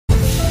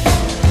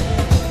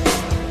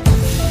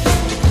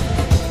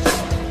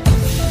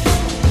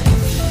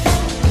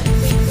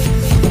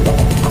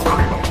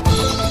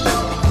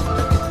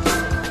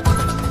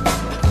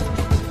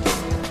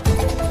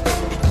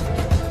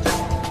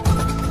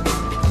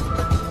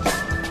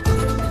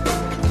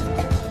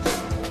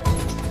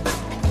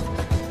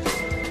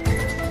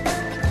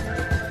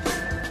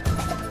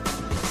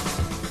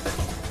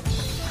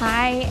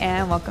Hi,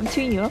 and welcome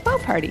to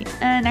UFO Party,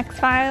 an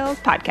X-Files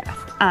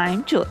podcast.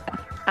 I'm Julia.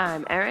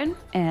 I'm Erin.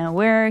 And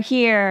we're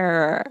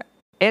here.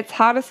 It's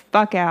hot as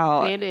fuck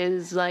out. It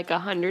is like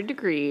 100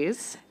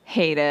 degrees.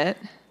 Hate it.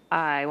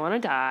 I want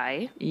to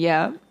die.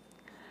 Yep.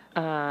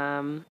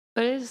 But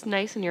it is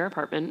nice in your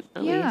apartment,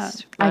 at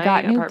least. I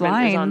got new apartment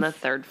blinds. is on the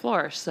third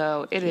floor,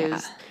 so it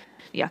is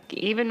yucky.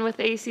 Even with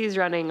ACs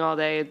running all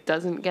day, it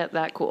doesn't get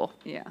that cool.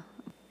 Yeah.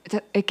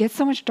 It gets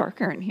so much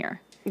darker in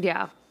here.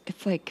 Yeah.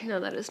 It's like...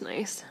 No, that is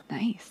nice.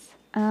 Nice.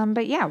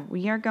 But yeah,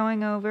 we are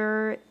going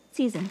over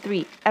season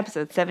 3,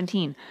 episode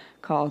 17,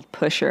 called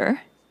Pusher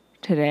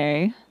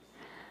today.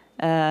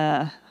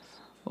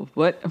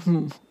 What?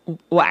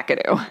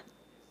 Wackadoo.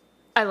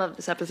 I love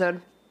this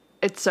episode.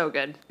 It's so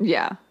good.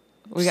 Yeah.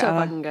 We got so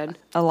fucking good.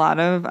 A lot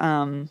of,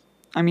 not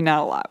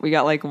a lot. We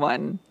got like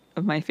one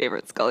of my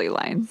favorite Scully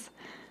lines.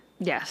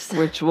 Yes.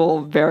 Which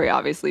will very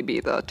obviously be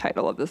the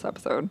title of this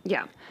episode.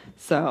 Yeah.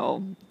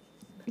 So,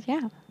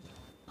 yeah.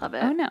 Love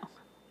it. Oh no.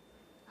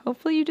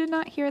 Hopefully you did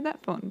not hear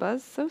that phone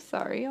buzz. So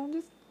sorry. I'll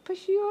just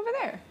push you over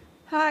there.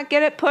 Ha,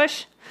 get it?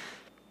 Push.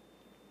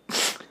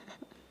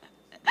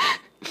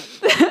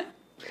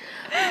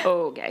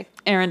 Okay.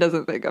 Erin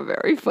doesn't think I'm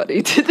very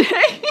funny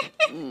today.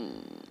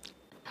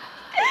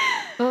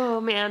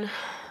 Oh, man.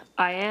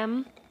 I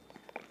am.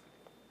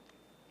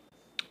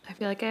 I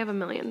feel like I have a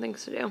million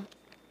things to do.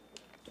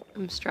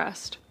 I'm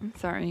stressed. I'm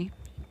sorry.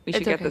 We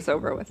should get this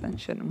over with then,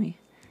 shouldn't we?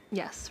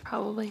 Yes,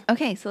 probably.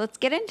 Okay, so let's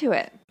get into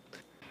it.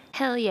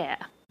 Hell yeah.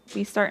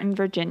 We start in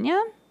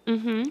Virginia.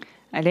 Mm-hmm.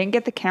 I didn't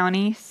get the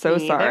county, so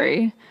Me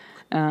sorry.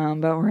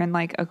 But we're in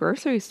like a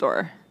grocery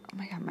store. Oh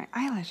my god, my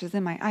eyelash is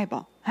in my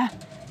eyeball.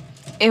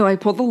 Ew, I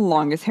pulled the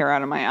longest hair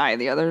out of my eye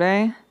the other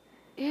day.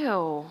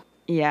 Ew.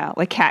 Yeah,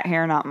 like cat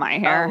hair, not my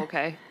hair. Oh,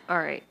 okay. All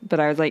right. But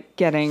I was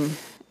like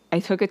I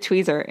took a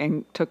tweezer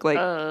and took like...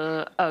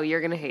 Oh,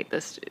 you're going to hate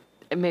this.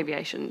 Maybe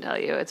I shouldn't tell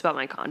you. It's about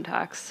my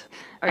contacts.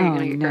 Are you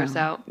going to get grossed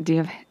out? Do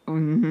you have...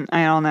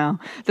 I don't know.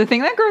 The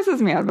thing that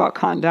grosses me out about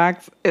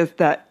contacts is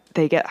that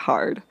they get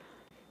hard.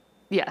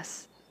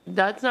 Yes.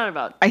 That's not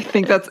about... I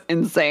think that's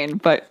insane,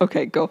 but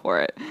okay, go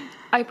for it.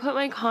 I put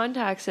my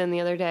contacts in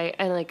the other day,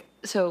 and like,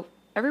 so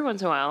every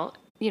once in a while,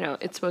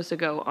 it's supposed to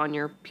go on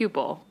your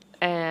pupil,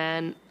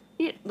 and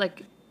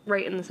like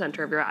right in the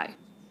center of your eye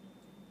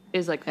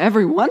is like...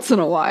 Every once in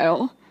a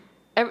while?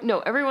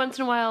 Every once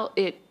in a while,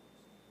 it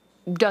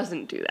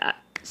doesn't do that.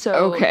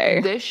 So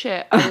okay. This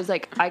shit, I was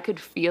like, I could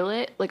feel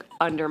it like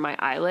under my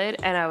eyelid,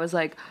 and I was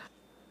like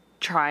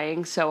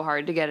trying so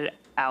hard to get it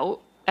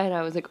out, and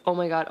I was like, oh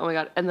my god,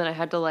 and then I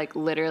had to like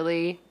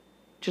literally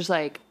just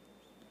like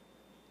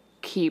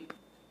keep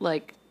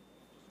like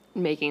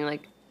making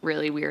like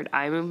really weird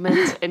eye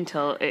movements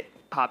until it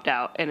popped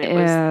out, and it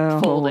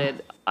was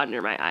folded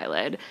under my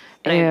eyelid,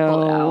 and I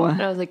pulled it out,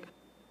 and I was like,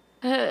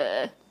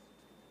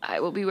 I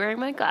will be wearing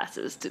my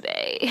glasses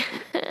today.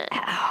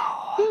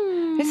 Ow.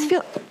 I just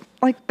feel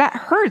like that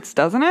hurts,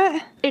 doesn't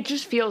it? It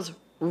just feels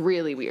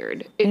really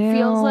weird. It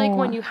feels like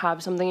when you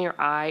have something in your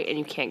eye and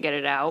you can't get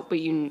it out, but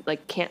you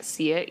like can't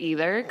see it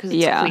either because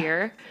it's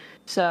clear.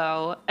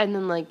 So, and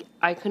then like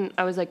I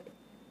was like,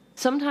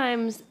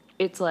 sometimes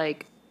it's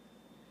like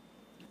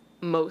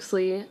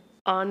mostly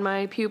on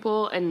my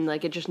pupil and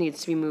like it just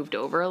needs to be moved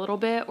over a little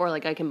bit, or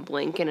like I can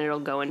blink and it'll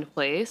go into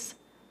place.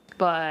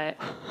 But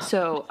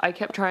so I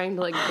kept trying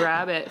to like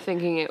grab it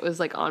thinking it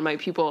was like on my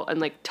pupil and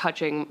like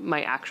touching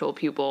my actual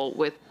pupil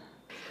with,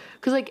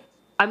 because like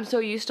I'm so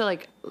used to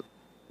like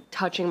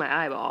touching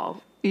my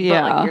eyeball.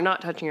 Yeah. But like you're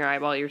not touching your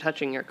eyeball, you're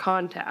touching your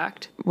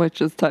contact. Which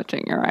is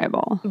touching your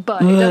eyeball.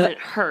 But it doesn't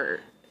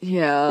hurt.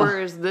 Yeah.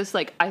 Whereas this,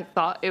 like, I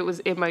thought it was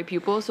in my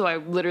pupil, so I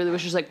literally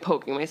was just like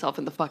poking myself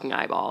in the fucking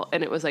eyeball.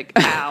 And it was like,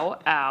 ow,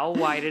 ow,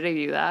 why did I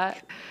do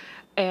that?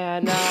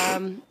 And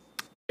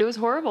it was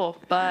horrible.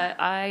 But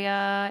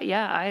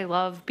I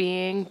love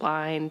being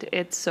blind.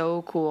 It's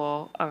so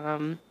cool.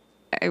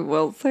 I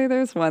will say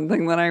there's one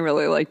thing that I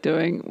really like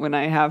doing when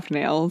I have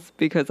nails,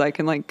 because I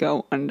can like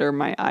go under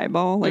my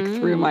eyeball, like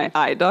through my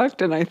eye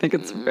duct, and I think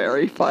it's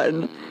very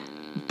fun,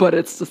 but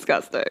it's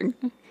disgusting.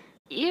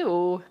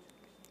 Ew.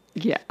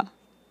 Yeah.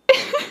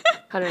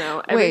 I don't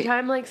know. Every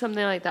time like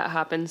something like that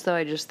happens, though,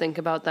 I just think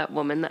about that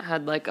woman that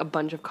had like a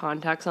bunch of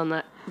contacts on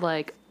that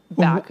like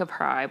back of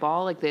her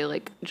eyeball. Like they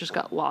like just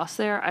got lost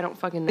there. I don't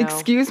fucking know.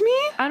 Excuse me?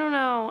 I don't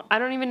know. I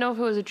don't even know if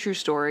it was a true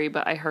story,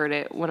 but I heard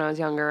it when I was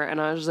younger, and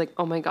I was just like,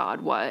 oh my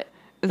god, what?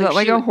 Is that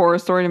like a horror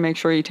story to make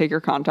sure you take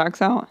your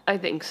contacts out? I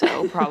think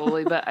so,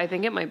 probably, but I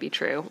think it might be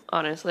true,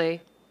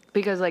 honestly,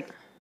 because like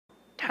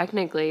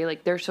technically,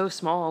 like they're so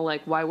small.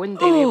 Like why wouldn't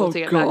they be able to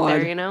get back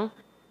there? You know?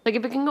 Like,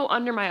 if it can go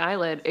under my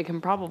eyelid, it can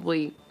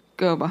probably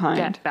go behind.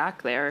 Get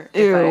back there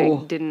Ew.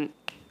 if I didn't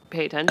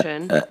pay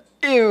attention.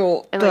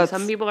 Ew. And, like,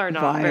 some people are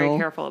not very vile.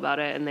 careful about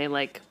it, and they,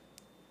 like,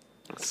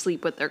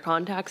 sleep with their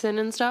contacts in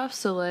and stuff.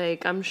 So,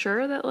 like, I'm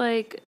sure that,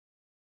 like,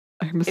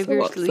 if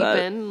you're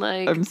sleeping,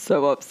 like... I'm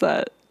so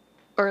upset.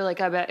 Or,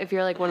 like, I bet if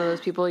you're, like, one of those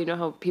people, you know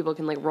how people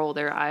can, like, roll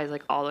their eyes,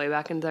 like, all the way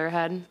back into their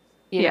head?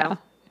 You know?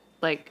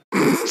 Like...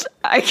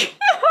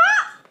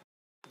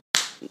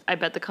 I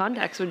bet the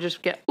contacts would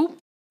just get, oop,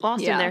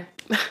 lost in there.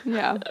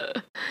 Yeah.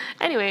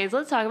 Anyways,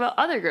 let's talk about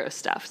other gross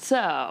stuff.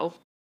 So,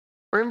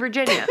 we're in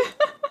Virginia,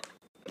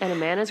 and a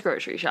man is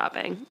grocery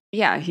shopping.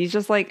 Yeah, he's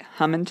just like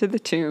humming to the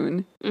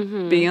tune,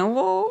 being a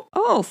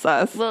little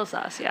sus. Little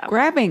sus, yeah.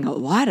 Grabbing a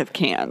lot of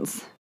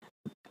cans.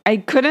 I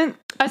couldn't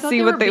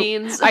see what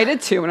beans. I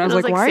did too, and I was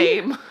like, why?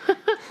 Same.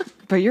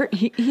 But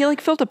he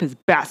like filled up his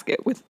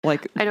basket with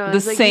like the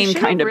same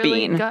kind of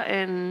really bean.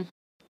 Gotten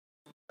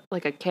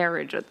like a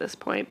carriage at this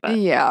point, but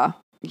yeah.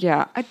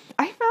 I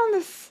found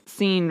this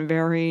scene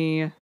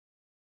very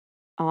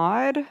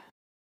odd.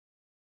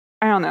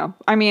 I don't know.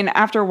 I mean,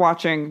 after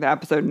watching the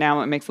episode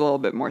now, it makes a little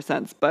bit more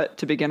sense. But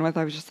to begin with,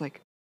 I was just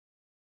like,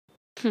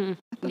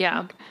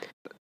 yeah,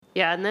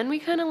 yeah. And then we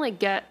kind of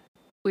like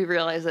we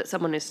realize that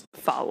someone is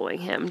following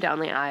him down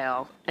the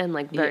aisle and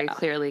like very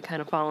clearly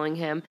kind of following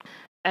him.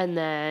 And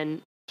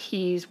then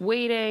he's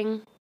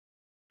waiting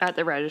at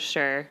the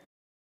register.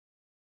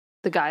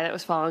 The guy that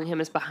was following him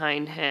is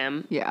behind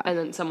him. Yeah. And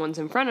then someone's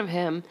in front of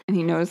him. And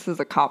he notices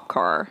a cop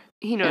car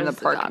in the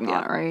parking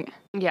lot, yeah. right?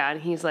 Yeah,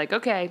 and he's like,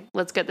 okay,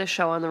 let's get this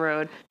show on the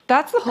road.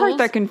 That's the part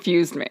that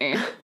confused me.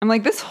 I'm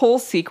like, this whole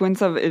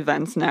sequence of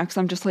events next,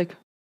 I'm just like,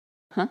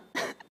 huh?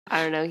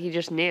 I don't know, he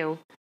just knew.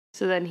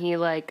 So then he,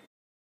 like,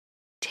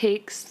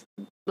 takes,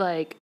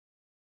 like,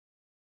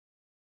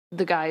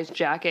 the guy's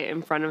jacket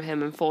in front of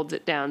him and folds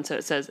it down so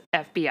it says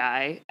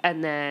FBI,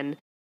 and then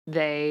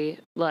they,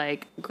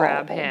 like,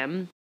 grab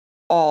him.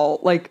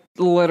 Like,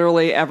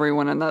 literally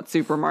everyone in that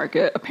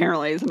supermarket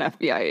apparently is an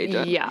FBI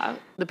agent. Yeah.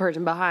 The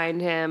person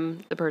behind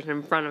him, the person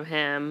in front of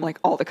him. Like,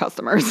 all the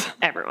customers.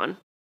 Everyone.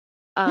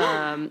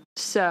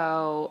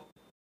 So,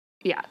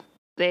 yeah.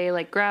 They,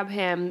 like, grab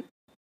him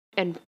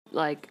and,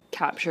 like,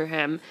 capture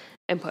him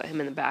and put him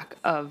in the back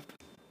of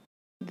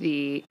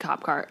the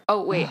cop car.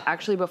 Oh, wait.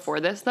 Actually, before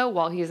this, though,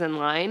 while he's in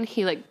line,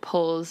 he, like,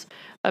 pulls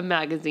a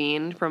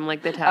magazine from,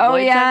 like, the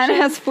tabloid section. And it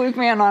has Fluke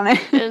Man on it.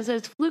 And it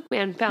says, Fluke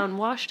Man found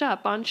washed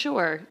up on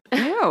shore.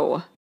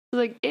 Ew.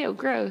 Like, ew,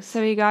 gross.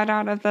 So he got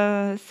out of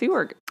the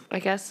sewer. I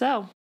guess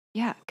so.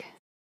 Yuck.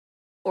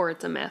 Or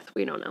it's a myth.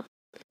 We don't know.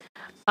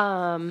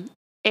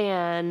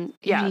 And,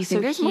 yeah. Do you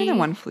think there's more than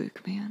one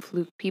Fluke Man?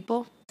 Fluke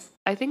people?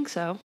 I think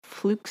so.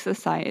 Fluke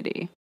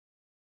Society.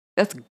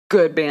 That's a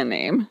good band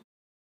name.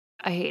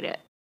 I hate it.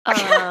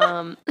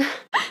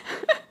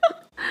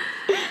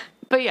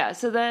 But yeah,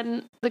 so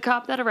then the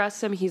cop that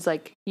arrests him, he's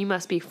like, you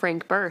must be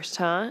Frank Burst,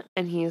 huh?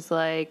 And he's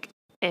like,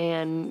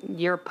 and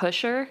you're a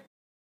pusher?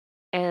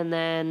 And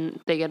then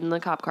they get in the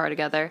cop car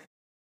together.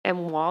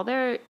 And while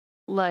they're,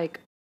 like,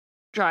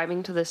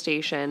 driving to the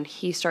station,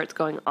 he starts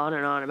going on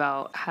and on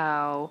about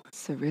how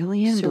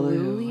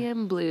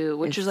Cerulean Blue,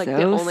 which is, like,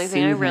 the only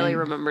thing I really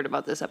remembered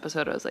about this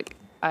episode. I was like,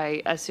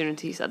 as soon as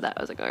he said that,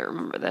 I was like, oh, I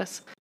remember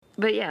this.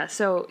 But yeah,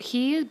 so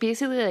he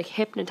basically, like,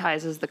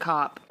 hypnotizes the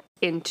cop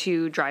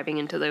into driving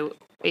into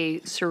a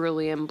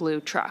cerulean blue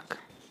truck.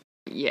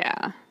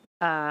 Yeah.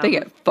 They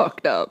get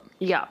fucked up.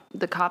 Yeah.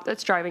 The cop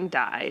that's driving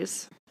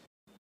dies.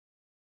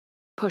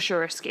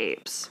 Pusher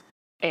escapes.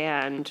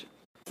 And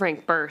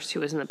Frank Burst,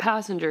 who is in the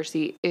passenger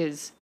seat,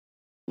 is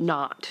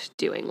not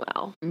doing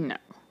well. No.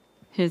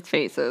 His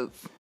face is...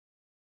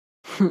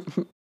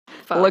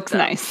 looks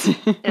nice.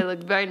 It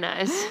looked very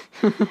nice.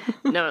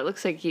 No, it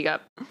looks like he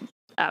got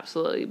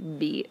absolutely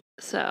beat.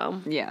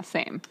 So... Yeah,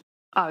 same.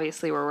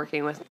 Obviously, we're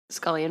working with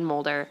Scully and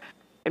Mulder,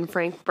 and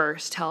Frank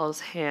Burst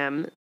tells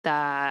them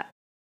that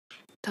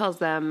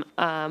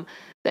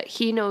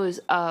he knows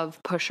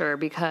of Pusher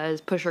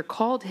because Pusher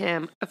called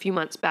him a few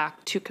months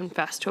back to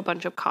confess to a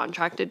bunch of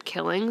contracted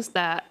killings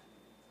that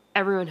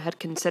everyone had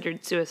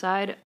considered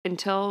suicide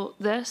until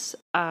this.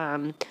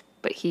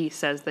 But he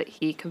says that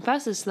he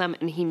confesses to them,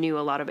 and he knew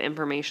a lot of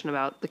information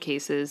about the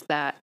cases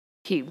that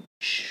he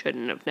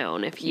shouldn't have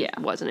known if he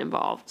wasn't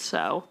involved.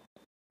 So,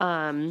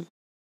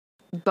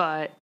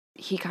 but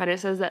he kind of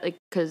says that, like,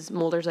 because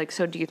Mulder's like,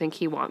 so do you think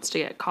he wants to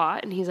get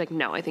caught? And he's like,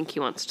 no, I think he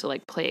wants to,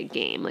 like, play a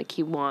game. Like,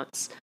 he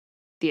wants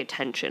the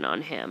attention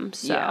on him.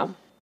 So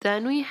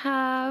then we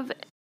have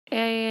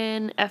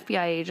an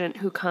FBI agent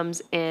who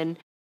comes in,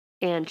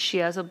 and she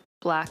has a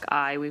black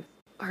eye.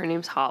 Her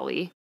name's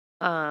Holly.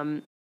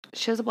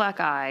 She has a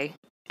black eye.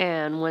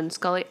 And when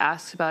Scully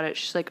asks about it,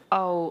 she's like,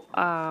 oh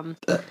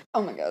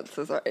my God,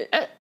 so sorry.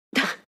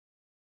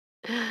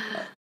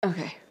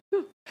 Okay.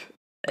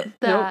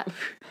 That. Nope.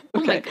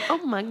 Okay. Oh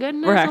my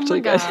goodness. We're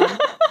actually good.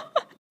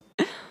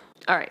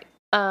 All right.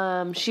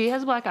 She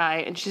has a black eye,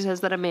 and she says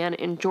that a man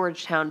in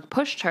Georgetown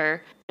pushed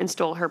her and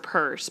stole her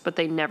purse, but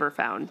they never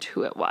found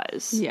who it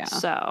was. Yeah.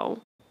 So,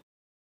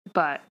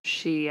 but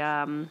she,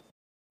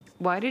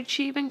 why did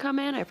she even come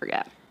in? I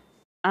forget.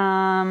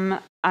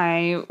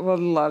 I would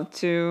love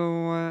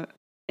to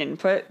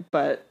input,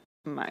 but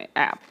my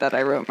app that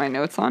I wrote my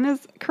notes on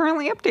is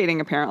currently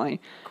updating,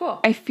 apparently. Cool.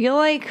 I feel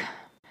like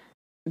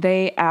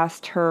they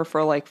asked her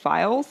for, like,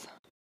 files.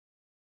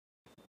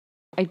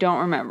 I don't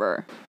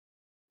remember.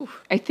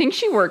 Oof. I think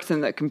she works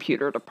in the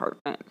computer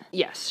department.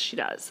 Yes, she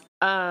does.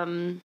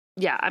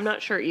 Yeah, I'm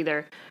not sure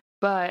either,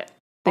 but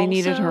they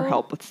needed her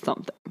help with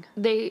something.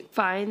 They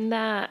find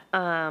that,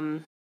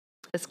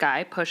 this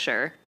guy,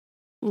 Pusher,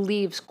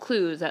 leaves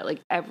clues at, like,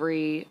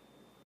 every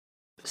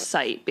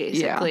site,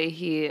 basically.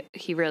 Yeah.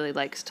 He really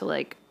likes to,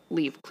 like,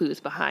 leave clues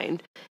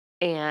behind.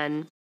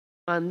 And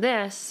on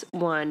this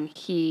one,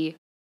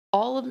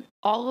 all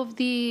of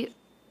the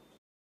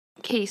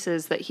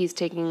cases that he's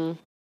taking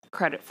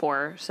credit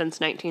for since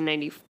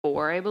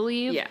 1994, I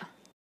believe,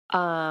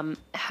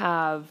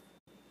 have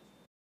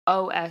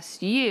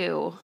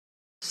OSU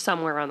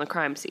somewhere on the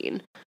crime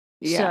scene.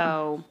 Yeah.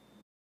 So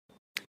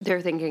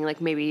they're thinking,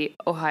 like, maybe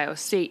Ohio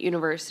State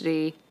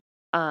University,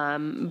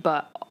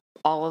 but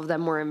all of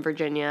them were in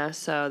Virginia,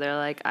 so they're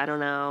like, I don't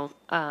know,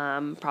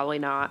 probably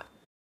not.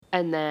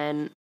 And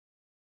then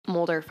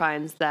Mulder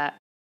finds that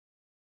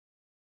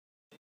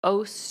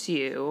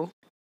Osu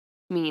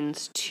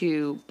means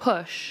to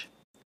push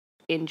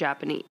in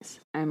Japanese.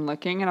 I'm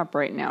looking it up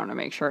right now to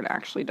make sure it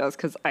actually does,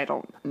 because I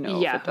don't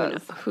know if it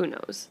does. Who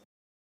knows?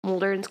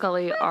 Mulder and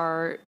Scully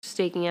are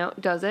staking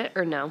out, does it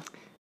or no?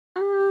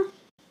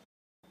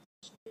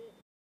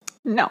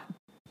 No.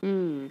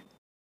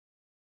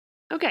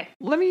 Okay.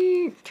 Let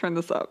me turn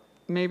this up.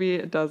 Maybe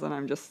it does, and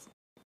I'm just...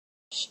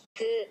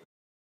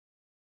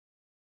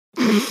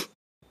 I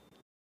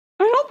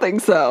don't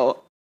think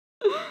so.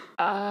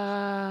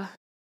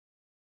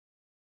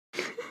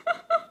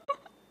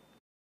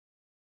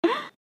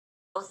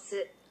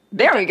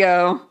 There we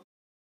go.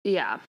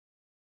 Yeah.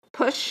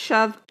 Push,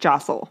 shove,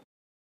 jostle.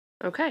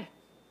 Okay.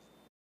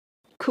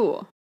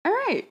 Cool. All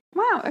right.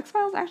 Wow,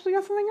 X-Files actually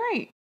got something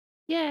right.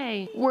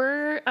 Yay.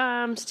 We're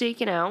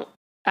staking out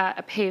at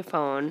a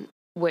payphone,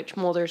 which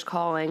Mulder's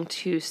calling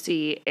to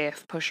see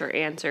if Pusher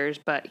answers,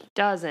 but he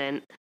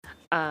doesn't.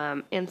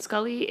 And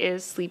Scully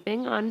is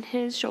sleeping on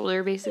his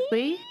shoulder,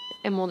 basically.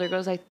 And Mulder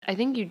goes, I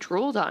think you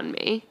drooled on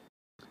me.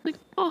 Like,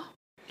 oh,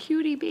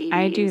 cutie babies.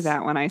 I do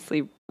that when I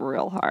sleep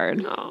real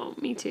hard. No,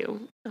 me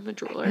too. I'm a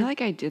drooler. I feel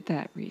like I did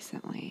that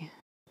recently.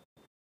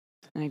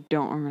 And I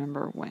don't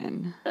remember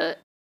when.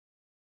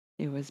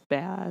 It was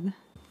bad.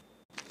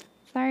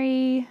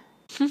 Sorry.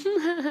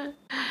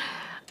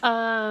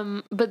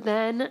 But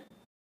then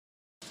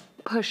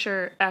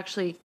Pusher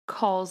actually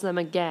calls them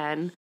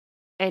again,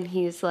 and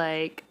he's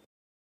like,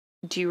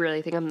 do you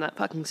really think I'm that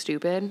fucking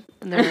stupid?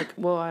 And they're like,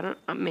 well, I don't,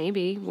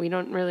 maybe. We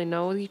don't really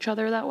know each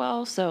other that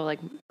well, so, like,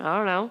 I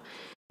don't know.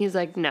 He's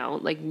like, no,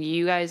 like,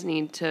 you guys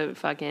need to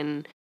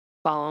fucking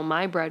follow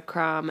my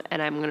breadcrumb,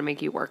 and I'm gonna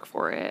make you work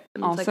for it.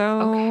 And also, it's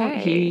like,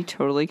 okay. He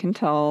totally can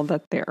tell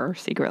that they're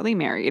secretly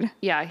married.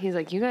 Yeah, he's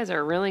like, you guys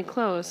are really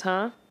close,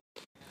 huh?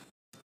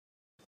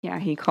 Yeah,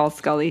 he calls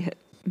Scully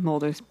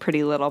Mulder's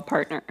pretty little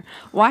partner.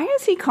 Why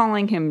is he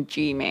calling him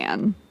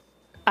G-Man?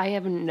 I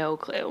have no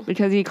clue.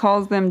 Because he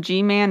calls them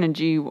G-Man and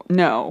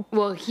No.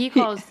 Well, he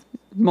calls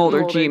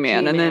Mulder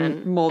G-Man, and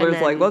then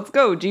Mulder's like, let's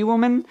go,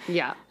 G-Woman.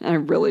 Yeah. And I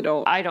really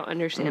don't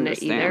understand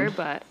it either,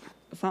 but...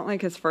 It's not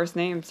like his first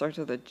name starts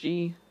with a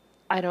G.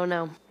 I don't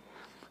know.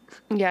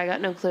 Yeah, I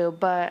got no clue.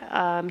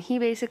 But he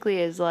basically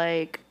is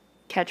like,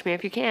 catch me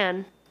if you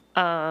can.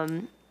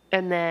 And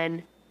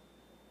then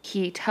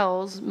he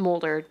tells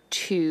Mulder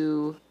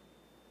to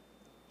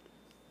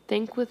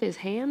think with his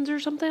hands or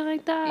something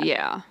like that.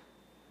 Yeah.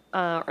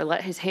 Or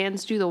let his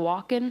hands do the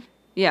walking.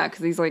 Yeah,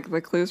 because he's like,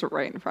 the clues are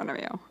right in front of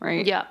you,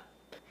 right? Yeah.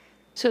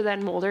 So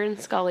then Mulder and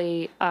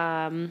Scully,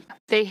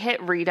 they hit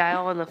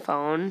redial on the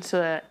phone,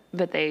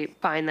 but they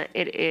find that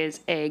it is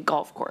a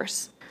golf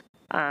course,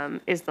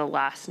 is the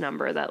last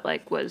number that,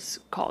 like, was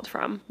called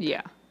from.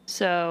 Yeah.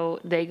 So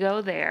they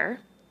go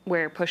there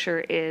where Pusher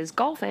is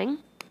golfing,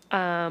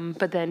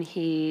 but then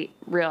he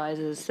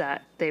realizes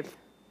that they've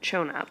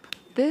shown up.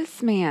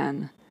 This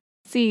man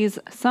sees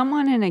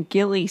someone in a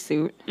ghillie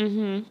suit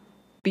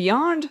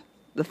beyond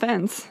the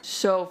fence.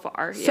 So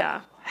far,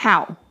 yeah.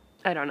 How?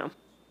 I don't know.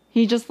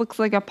 He just looks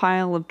like a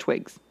pile of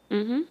twigs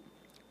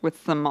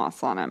with some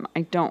moss on him.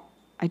 I don't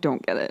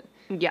get it.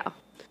 Yeah.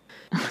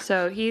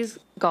 So he's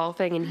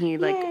golfing and he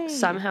like Yay.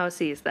 somehow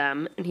sees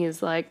them and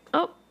he's like,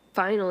 oh,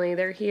 finally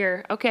they're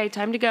here. Okay,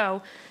 time to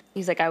go.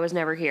 He's like, I was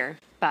never here.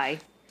 Bye.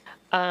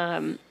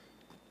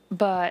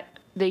 But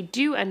they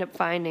do end up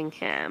finding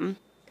him,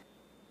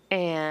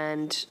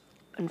 and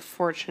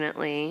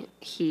unfortunately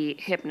he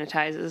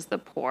hypnotizes the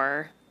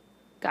poor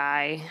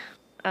guy.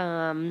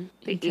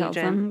 He tells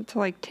him to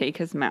like take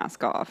his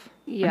mask off.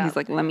 Yeah. And he's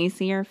like, let me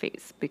see your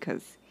face,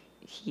 because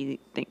he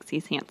thinks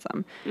he's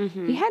handsome.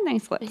 He had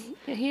nice lips.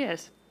 Yeah, he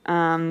is.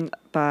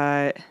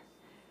 But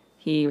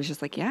he was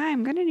just like, yeah,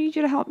 I'm going to need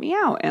you to help me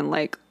out. And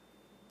like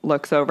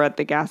looks over at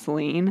the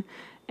gasoline.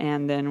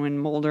 And then when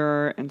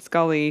Mulder and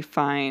Scully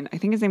find, I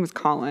think his name was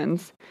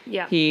Collins.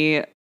 Yeah.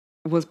 He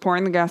was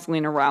pouring the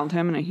gasoline around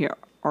him and he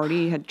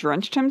already had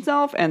drenched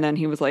himself. And then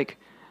he was like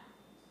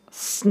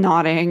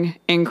snotting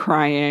and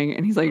crying.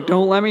 And he's like,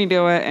 don't let me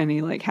do it. And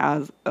he like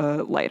has a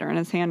lighter in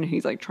his hand and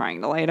he's like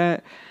trying to light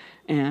it.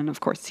 And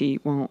of course he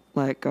won't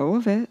let go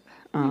of it.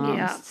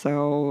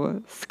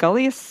 So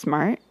Scully is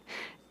smart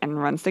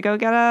and runs to go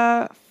get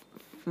a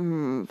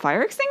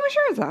fire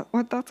extinguisher. Is that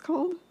what that's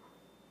called?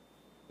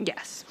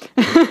 Yes.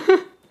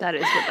 That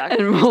is what that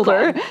And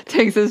Mulder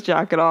takes his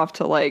jacket off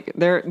to like,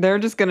 they're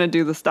just going to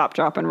do the stop,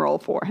 drop, and roll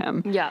for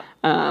him. Yeah.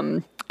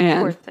 And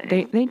And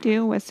thing. they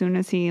do as soon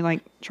as he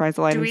like tries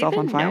to light himself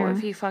on fire. Do we even know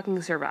if he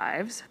fucking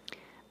survives?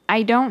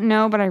 I don't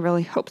know, but I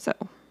really hope so.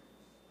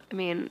 I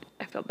mean,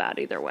 I feel bad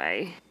either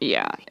way.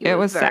 Yeah, He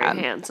was very sad.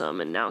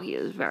 handsome, and now he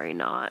is very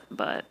not.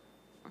 But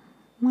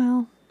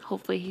well,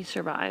 hopefully he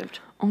survived.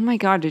 Oh my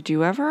God, did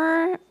you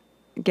ever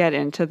get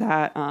into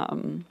that?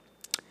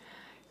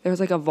 There was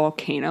like a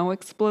volcano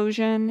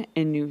explosion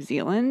in New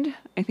Zealand,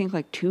 I think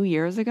like 2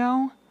 years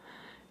ago.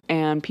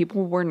 And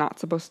people were not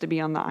supposed to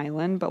be on the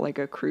island, but like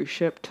a cruise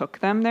ship took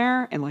them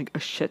there and like a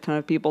shit ton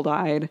of people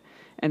died.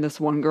 And this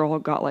one girl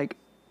got like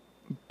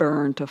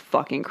burned to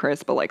fucking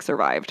crisp, but like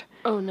survived.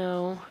 Oh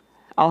no.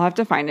 I'll have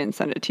to find it and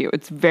send it to you.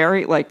 It's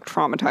very like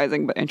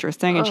traumatizing but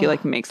interesting. And she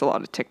like makes a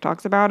lot of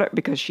TikToks about it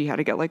because she had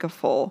to get like a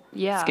full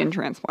skin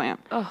transplant.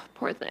 Oh,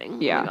 poor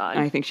thing. Yeah. Oh my God.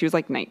 And I think she was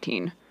like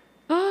 19.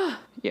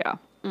 Yeah.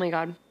 Oh my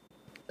God.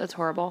 That's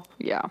horrible.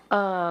 Yeah.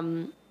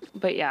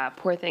 But yeah,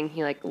 poor thing.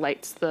 He like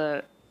lights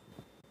the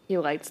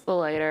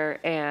lighter,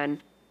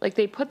 and like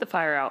they put the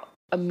fire out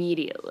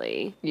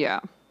immediately. Yeah.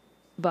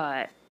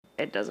 But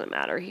it doesn't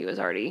matter. He was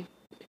already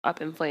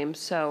up in flames.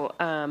 So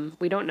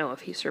we don't know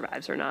if he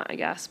survives or not, I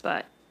guess.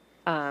 But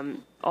all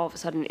of a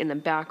sudden in the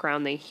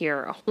background they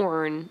hear a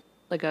horn,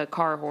 like a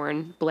car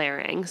horn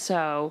blaring.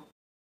 So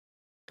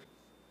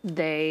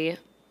they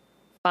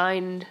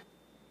find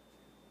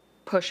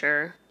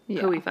Pusher,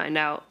 who we find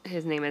out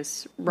his name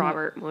is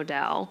Robert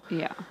Modell.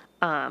 Yeah.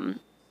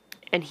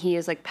 And he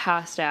is like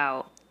passed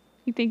out.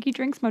 You think he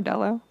drinks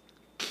Modelo?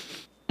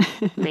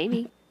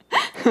 Maybe.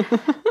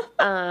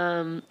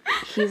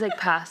 He's like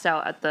passed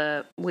out at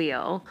the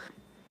wheel.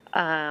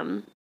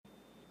 And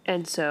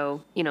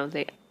so, you know,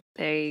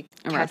 they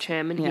catch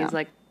him and he's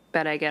like,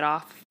 bet I get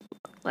off.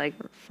 Like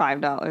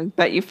 $5.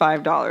 Bet you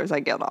 $5 I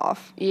get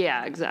off.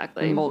 Yeah,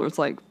 exactly. And Mulder's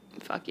like,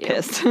 fuck you.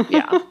 Pissed.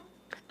 Yeah.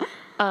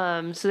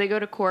 So they go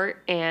to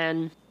court,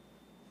 and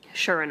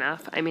sure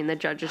enough, I mean, the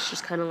judge is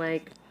just kind of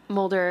like,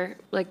 Mulder,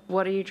 like,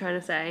 what are you trying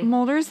to say?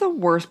 Mulder's the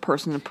worst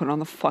person to put on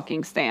the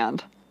fucking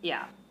stand.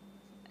 Yeah.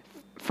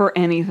 For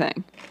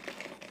anything.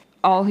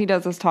 All he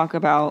does is talk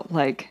about,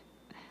 like,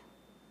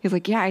 he's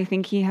like, yeah, I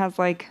think he has,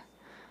 like,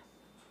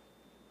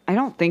 I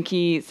don't think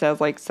he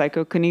says, like,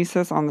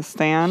 psychokinesis on the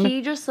stand.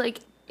 He just, like,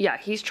 yeah,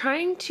 he's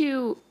trying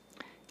to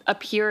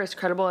appear as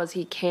credible as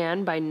he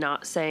can by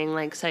not saying,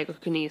 like,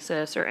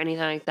 psychokinesis or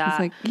anything like that. He's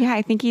like, yeah,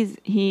 I think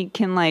he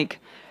can, like,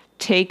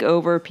 take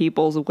over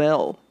people's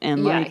will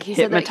and, like,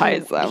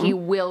 hypnotize them. He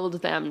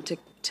willed them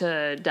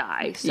to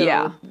die,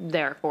 so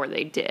therefore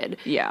they did.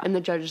 Yeah. And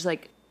the judge is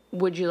like,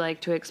 would you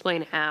like to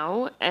explain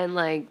how? And,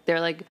 like,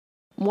 they're like,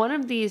 one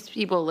of these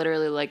people,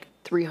 literally, like,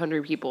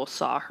 300 people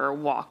saw her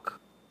walk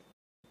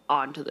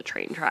onto the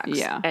train tracks.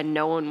 Yeah. And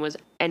no one was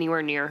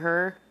anywhere near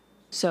her.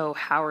 So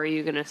how are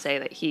you going to say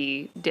that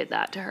he did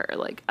that to her?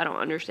 Like, I don't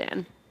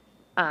understand.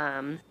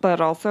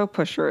 But also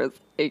Pusher is,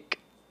 like,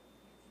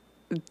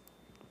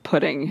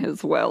 putting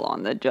his will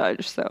on the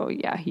judge. So,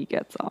 yeah, he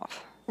gets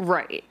off.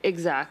 Right,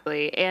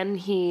 exactly. And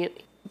he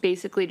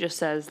basically just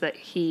says that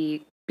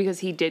because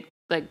he did,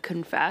 like,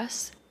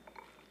 confess.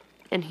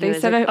 And they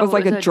said like, it was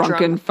like a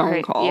drunken phone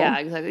prank. call. Yeah,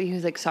 exactly. He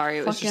was like, sorry,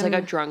 it was just like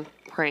a drunk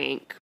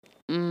prank.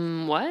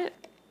 What?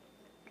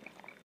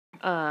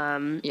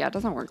 Yeah, it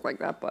doesn't work like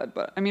that, bud.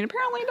 But, I mean,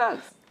 apparently it does.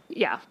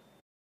 Yeah.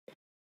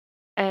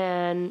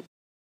 And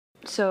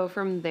so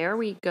from there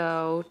we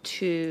go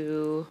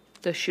to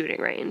the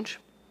shooting range.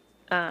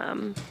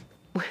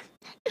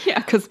 Yeah,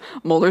 because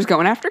Mulder's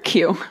going after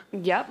Q.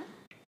 Yep.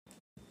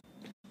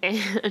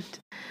 And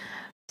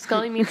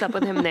Scully meets up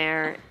with him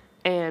there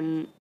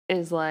and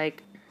is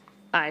like,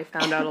 I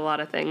found out a lot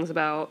of things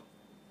about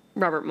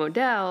Robert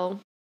Modell,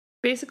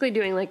 basically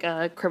doing like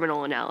a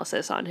criminal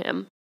analysis on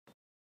him.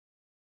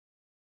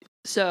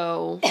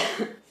 So,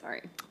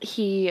 sorry.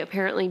 He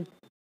apparently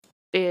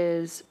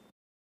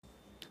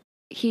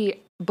he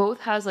both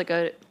has like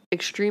a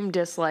extreme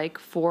dislike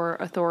for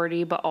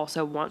authority, but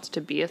also wants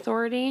to be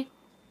authority.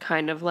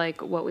 Kind of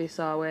like what we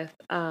saw with,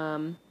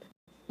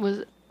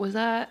 was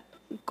that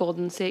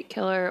Golden State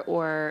Killer,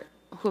 or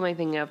who am I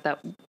thinking of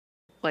that,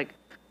 like,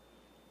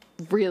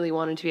 really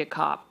wanted to be a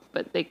cop,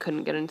 but they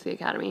couldn't get into the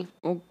academy?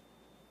 Well,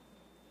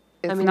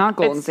 it's not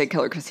Golden State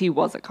Killer because he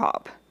was a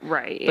cop.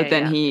 Right. But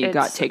then he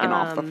got taken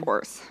off the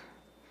force.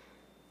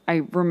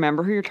 I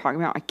remember who you're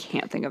talking about. I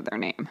can't think of their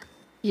name.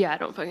 Yeah, I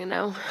don't fucking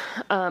know.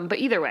 But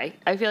either way,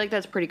 I feel like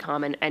that's pretty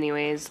common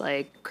anyways,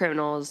 like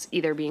criminals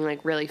either being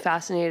like really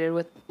fascinated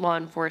with law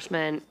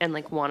enforcement and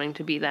like wanting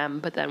to be them,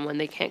 but then when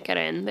they can't get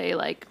in, they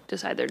like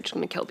decide they're just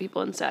going to kill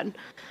people instead.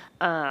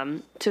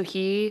 So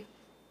he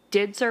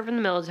did serve in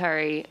the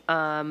military.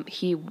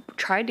 He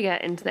tried to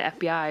get into the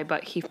FBI,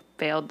 but he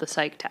failed the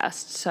psych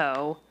test.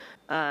 So,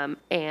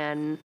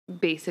 and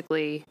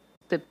basically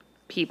the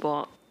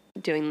people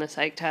doing the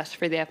psych test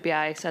for the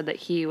FBI said that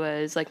he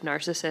was like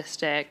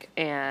narcissistic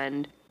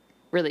and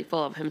really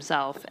full of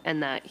himself,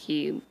 and that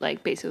he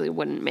like basically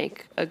wouldn't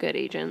make a good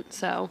agent.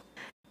 So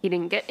he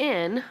didn't get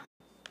in.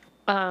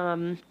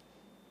 And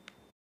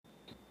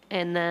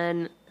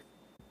then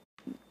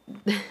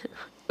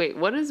wait,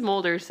 what does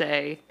Mulder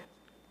say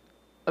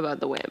about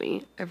the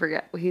whammy? I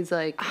forget. He's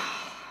like,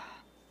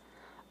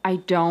 I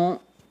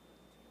don't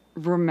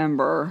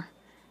remember.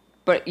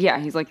 But yeah,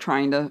 he's like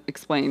trying to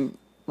explain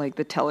like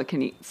the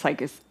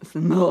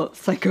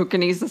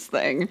psychokinesis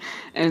thing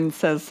and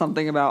says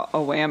something about a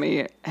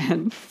whammy.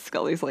 And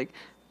Scully's like,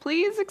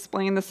 please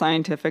explain the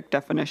scientific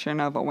definition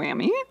of a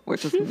whammy,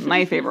 which is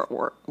my favorite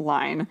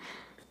line.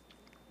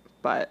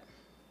 But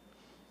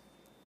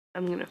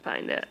I'm going to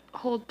find it.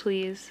 Hold,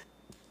 please.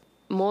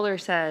 Mulder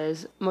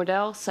says,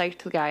 Modell psyched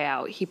the guy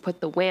out. He put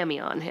the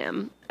whammy on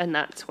him. And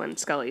that's when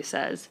Scully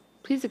says,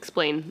 please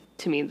explain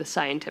to me the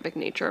scientific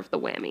nature of the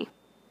whammy.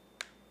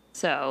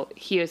 So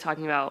he was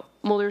talking about,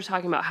 Mulder's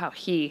talking about how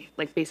he,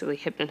 like, basically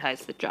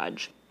hypnotized the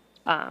judge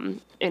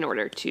in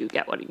order to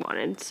get what he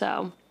wanted.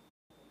 So,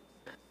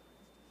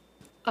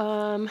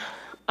 I'm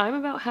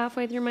about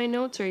halfway through my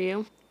notes. Are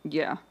you?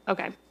 yeah.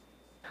 Okay. All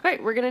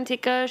right, we're going to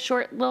take a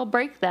short little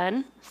break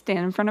then. Stand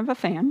in front of a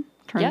fan.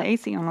 Turn the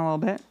AC on a little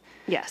bit.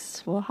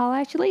 Yes. We'll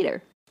holla at you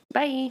later.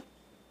 Bye.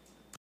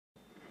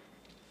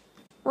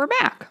 We're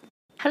back.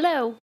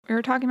 Hello. We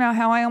were talking about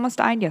how I almost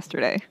died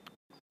yesterday.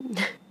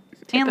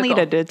 And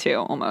Lita did too,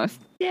 almost.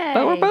 Yay.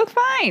 But we're both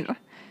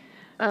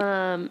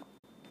fine.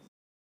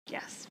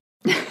 Yes.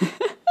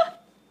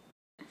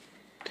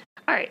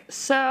 All right,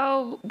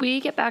 so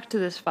we get back to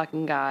this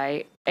fucking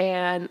guy,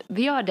 and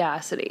the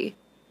audacity.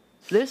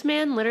 This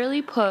man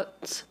literally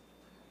puts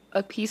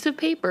a piece of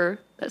paper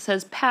that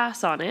says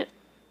pass on it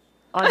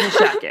on his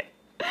jacket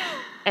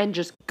and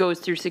just goes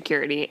through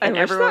security. And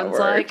everyone's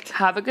like,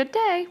 have a good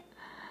day.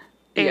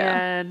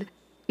 And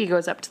he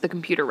goes up to the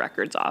computer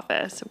records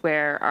office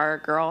where our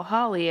girl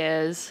Holly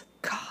is.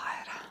 God.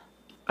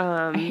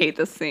 I hate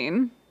this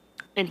scene.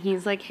 And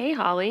he's like, hey,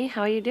 Holly,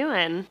 how you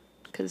doing?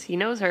 Because he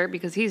knows her,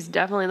 because he's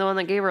definitely the one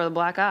that gave her the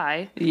black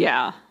eye.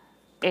 Yeah.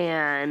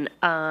 And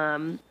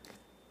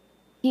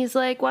he's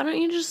like, why don't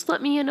you just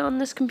let me in on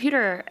this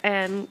computer?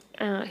 And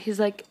he's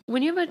like,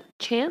 when you have a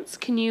chance,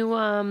 can you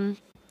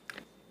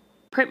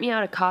print me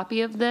out a copy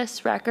of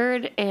this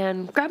record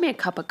and grab me a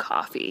cup of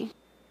coffee?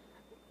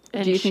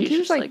 And do you think he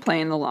was like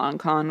playing the long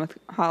con with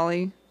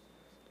Holly?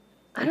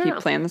 I don't know. He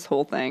planned this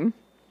whole thing.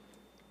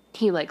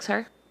 He likes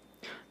her?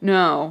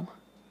 No.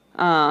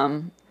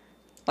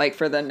 Like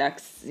for the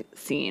next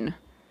scene.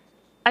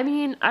 I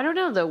mean, I don't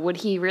know though. Would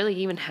he really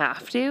even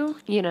have to?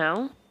 You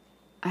know?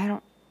 I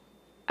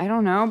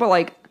don't know, but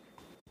like,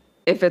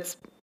 if it's,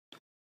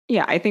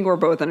 yeah, I think we're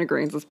both in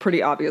agreement. It's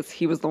pretty obvious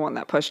he was the one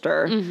that pushed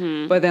her,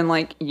 but then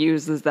like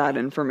uses that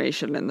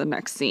information in the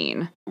next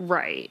scene,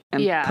 right?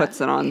 And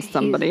puts it on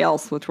somebody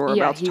else, which we're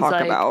about to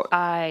talk about.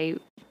 I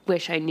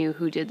wish I knew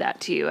who did that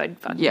to you. I'd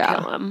fucking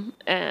kill him.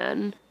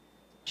 And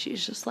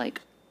she's just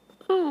like,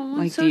 oh,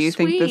 like, so do you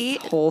sweet.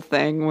 think this whole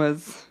thing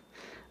was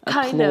a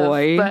kind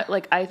ploy? of, but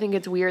like, I think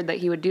it's weird that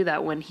he would do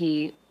that when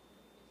he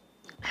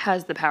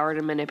has the power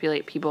to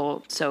manipulate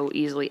people so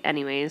easily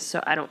anyways,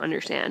 so I don't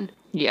understand.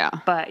 Yeah.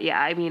 But yeah,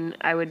 I mean,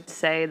 I would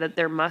say that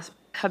there must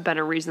have been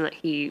a reason that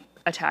he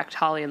attacked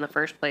Holly in the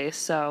first place,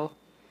 so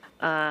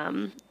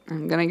I'm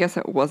gonna guess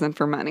it wasn't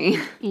for money.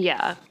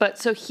 Yeah, but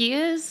so he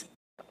is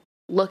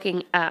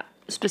looking at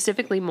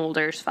specifically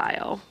Mulder's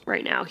file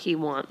right now. He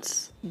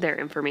wants their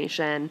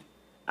information,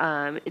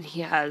 and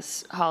he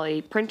has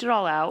Holly print it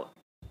all out,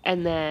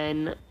 and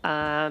then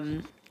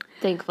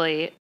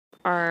thankfully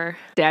our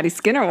Daddy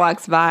Skinner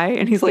walks by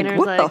and he's like,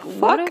 what the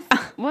fuck?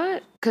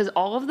 What? Because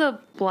all of the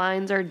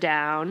blinds are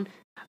down.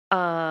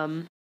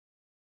 And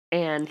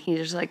he's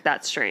just like,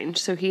 that's strange.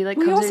 So he like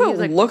comes he also in, he's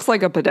like, looks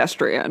like a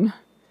pedestrian.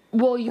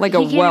 Well, he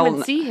can't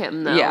even see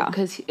him though,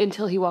 because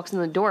until he walks in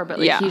the door. But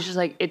like he's just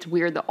like, it's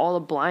weird that all the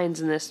blinds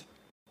in this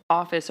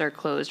office are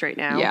closed right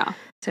now. Yeah.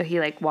 So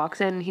he like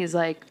walks in and he's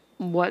like,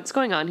 what's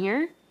going on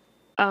here?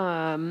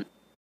 And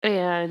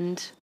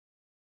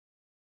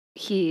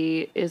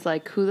he is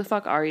like, who the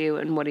fuck are you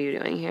and what are you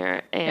doing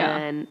here?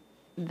 And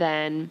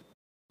then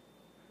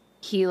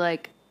he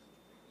like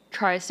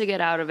tries to get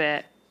out of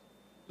it,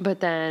 but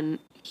then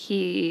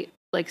he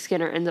like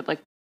Skinner ends up like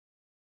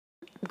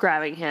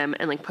grabbing him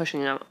and like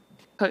pushing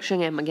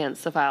him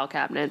against the file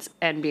cabinets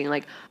and being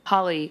like,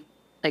 Holly,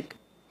 like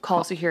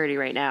call security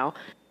right now.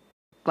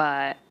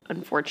 But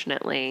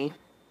unfortunately,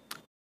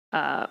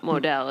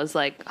 Modell is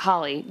like,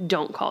 Holly,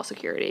 don't call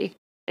security.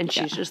 And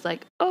she's just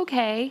like,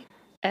 okay.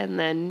 And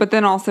then... But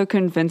then also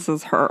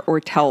convinces her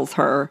or tells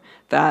her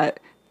that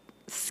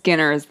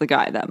Skinner is the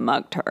guy that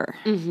mugged her.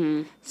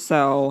 Mm-hmm.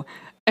 So,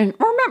 and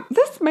remember,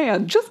 this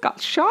man just got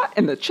shot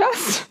in the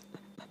chest.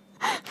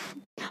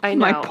 I know.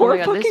 My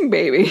poor fucking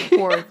baby.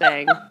 Poor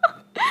thing.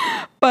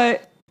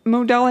 But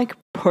Modell, like,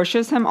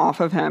 pushes him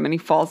off of him and he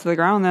falls to the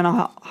ground. And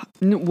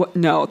then,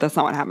 no, that's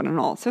not what happened at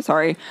all. So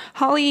sorry.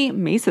 Holly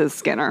maces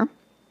Skinner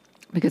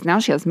because now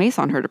she has mace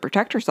on her to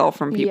protect herself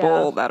from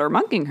people that are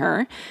mugging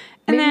her.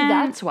 And maybe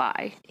that's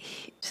why.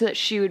 So that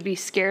she would be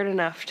scared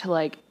enough to,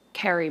 like,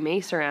 carry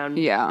mace around.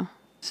 Yeah.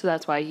 So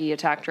that's why he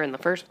attacked her in the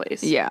first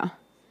place. Yeah.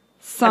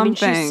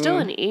 Something. I mean, she's still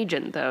an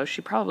agent, though.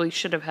 She probably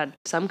should have had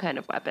some kind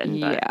of weapon,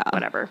 but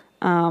whatever.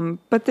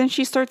 But then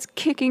she starts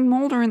kicking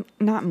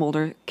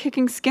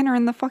kicking Skinner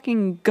in the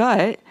fucking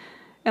gut.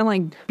 and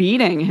like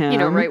beating him. You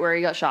know, right where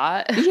he got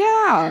shot.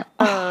 Yeah.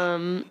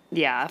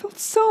 Yeah. I felt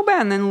so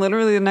bad. And then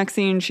literally the next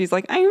scene, she's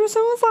like, I'm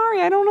so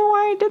sorry. I don't know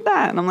why I did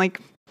that. And I'm like,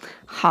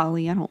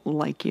 Holly, I don't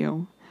like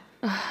you.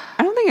 I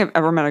don't think I've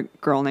ever met a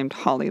girl named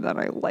Holly that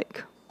I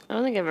like. I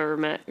don't think I've ever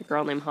met a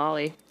girl named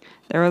Holly.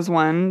 There was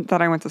one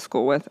that I went to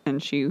school with,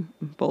 and she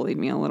bullied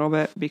me a little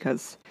bit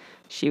because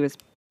she was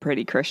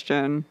pretty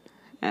Christian,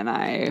 and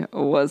I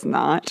was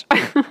not.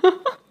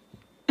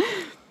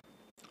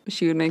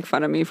 She would make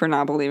fun of me for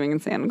not believing in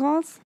Santa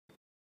Claus.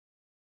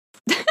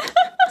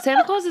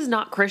 Santa Claus is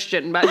not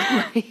Christian, by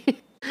the way.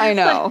 I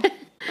know.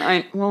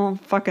 Well,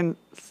 fucking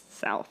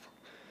South.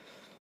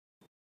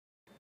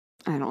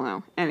 I don't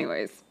know.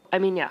 Anyways. I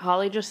mean, yeah,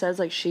 Holly just says,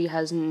 like, she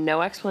has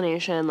no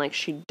explanation. Like,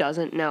 she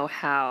doesn't know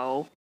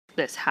how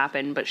this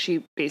happened. But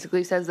she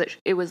basically says that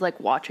it was like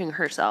watching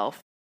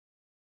herself.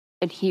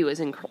 And he was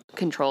in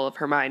control of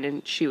her mind.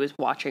 And she was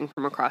watching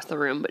from across the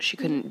room. But she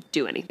couldn't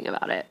do anything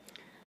about it.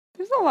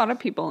 There's a lot of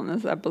people in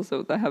this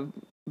episode that have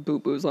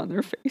boo-boos on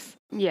their face.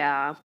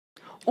 Yeah.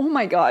 Oh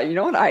my God. You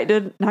know what I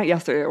did? Not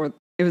yesterday. Or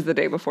it was the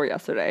day before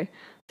yesterday.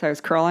 So I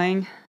was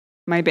curling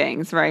my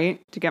bangs, right?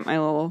 To get my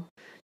little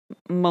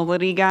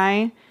mullety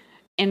guy.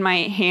 And my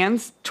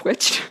hands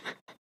twitched.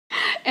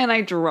 And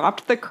I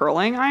dropped the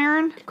curling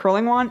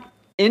wand,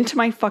 into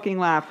my fucking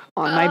lap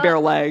on my bare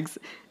legs.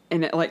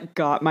 And it like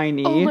got my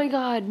knee. Oh my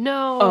God,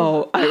 no.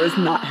 Oh, I was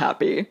not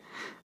happy.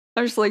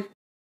 I was like,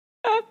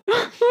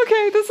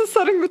 okay, this is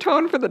setting the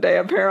tone for the day,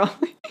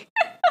 apparently.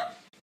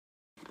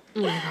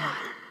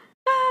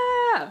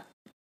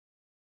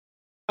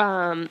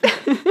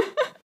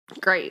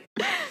 Great.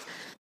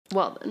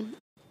 Well then.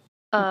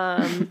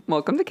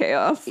 Welcome to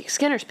chaos.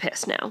 Skinner's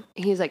pissed now.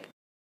 He's like,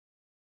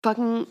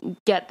 fucking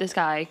get this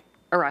guy,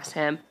 arrest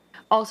him.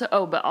 Also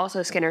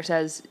Skinner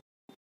says,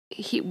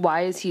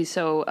 why is he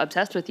so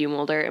obsessed with you,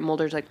 Mulder? And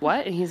Mulder's like,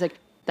 what? And he's like,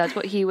 that's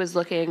what he was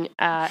looking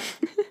at.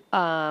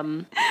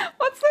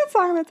 What's that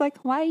song that's like,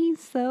 why are you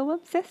so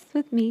obsessed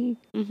with me?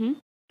 Mm-hmm.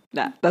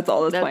 That's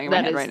all that's playing in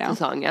my head right now. The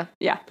song, yeah.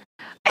 Yeah.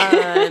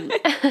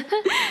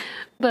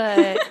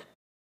 But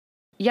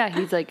yeah,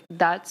 he's like,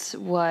 that's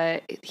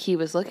what he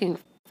was looking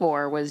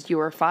for was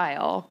your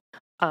file.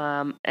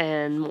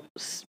 And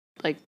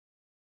like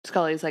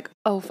Scully's like,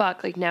 oh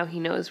fuck, like now he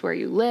knows where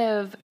you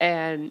live.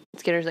 And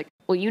Skinner's like,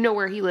 well, you know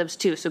where he lives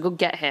too, so go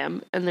get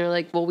him. And they're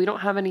like, well, we don't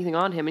have anything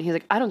on him. And he's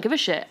like, I don't give a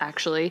shit,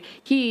 actually.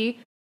 He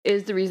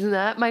is the reason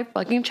that my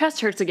fucking chest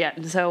hurts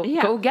again. So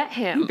go get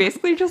him. He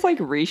basically just like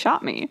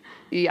reshot me.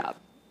 Yeah.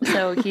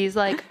 So he's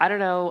like, I don't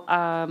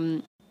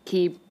know,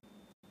 he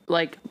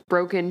like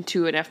broke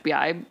into an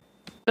FBI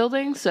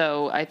building,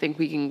 so I think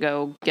we can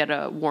go get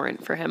a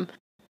warrant for him.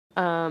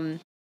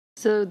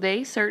 So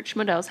they search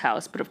Modell's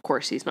house, but of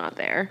course he's not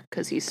there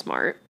because he's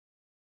smart.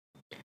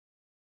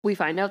 We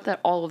find out that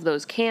all of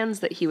those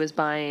cans that he was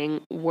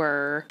buying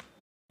were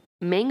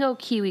Mango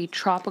Kiwi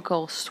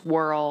Tropical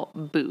Swirl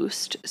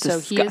Boost.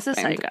 Disgusting. So he is a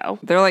psycho.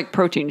 They're like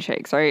protein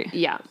shakes, right?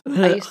 Yeah.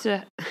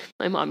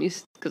 My mom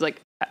used, because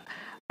like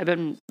I've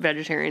been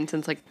vegetarian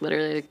since like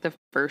literally like the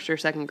first or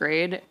second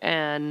grade,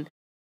 and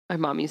my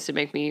mom used to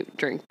make me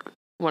drink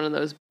one of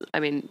those, I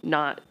mean,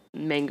 not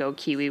mango,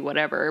 kiwi,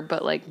 whatever,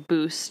 but like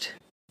Boost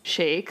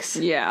shakes.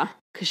 Yeah.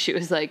 Because she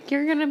was like,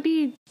 you're going to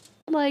be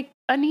like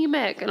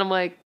anemic. And I'm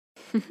like,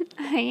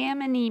 I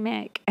am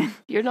anemic.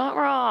 You're not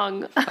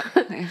wrong. I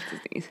have to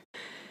sneeze.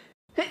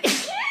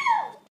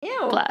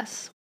 Ew.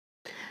 Bless.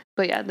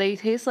 But yeah, they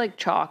taste like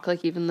chalk,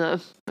 like even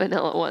the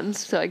vanilla ones.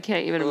 So I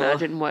can't even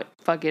imagine what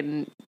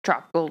fucking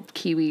tropical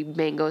kiwi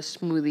mango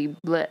smoothie.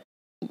 Bleh.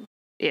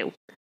 Ew.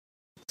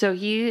 So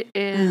he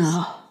is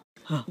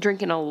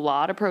drinking a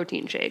lot of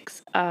protein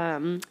shakes.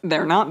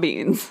 They're not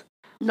beans.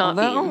 Not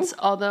beans.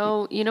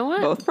 Although, you know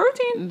what? Both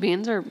protein.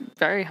 Beans are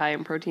very high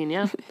in protein,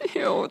 yeah.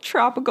 Ew,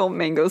 tropical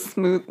mango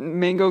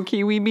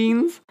kiwi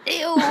beans.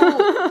 Ew.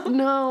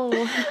 No.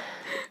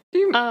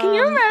 Can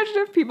you imagine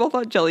if people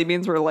thought jelly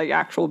beans were like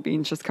actual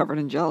beans just covered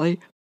in jelly?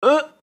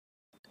 I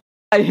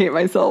hate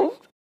myself.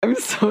 I'm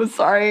so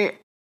sorry.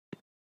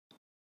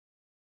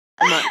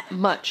 Not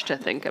much to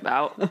think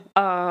about.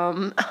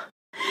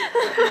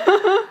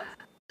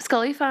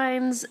 Scully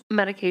finds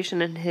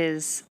medication in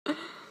his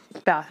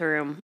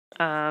bathroom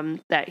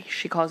that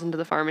she calls into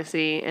the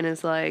pharmacy and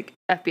is like,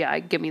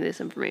 FBI, give me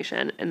this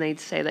information. And they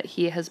say that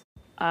he has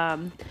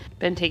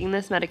been taking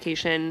this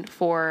medication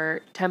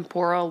for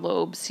temporal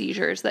lobe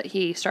seizures that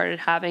he started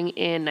having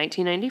in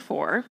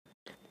 1994.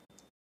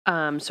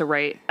 So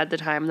right at the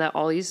time that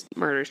all these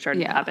murders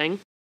started happening.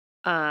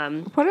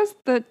 What is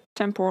the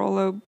temporal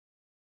lobe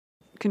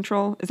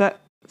control? Is that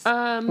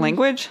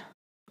language?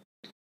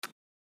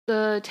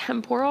 The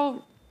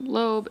temporal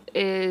lobe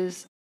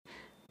is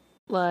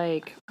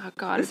like, oh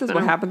god. This is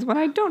what happens when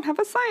I don't have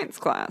a science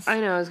class. I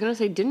know, I was going to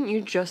say, didn't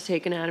you just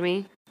take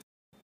anatomy?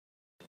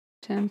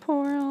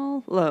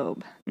 Temporal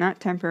lobe, not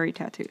temporary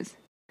tattoos.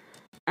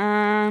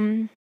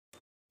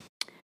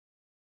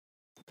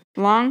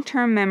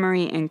 Long-term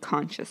memory and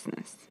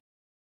consciousness.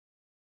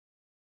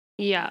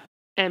 Yeah.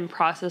 and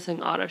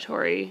processing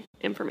auditory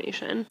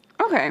information.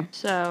 Okay.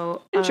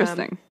 So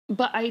Interesting.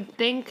 But I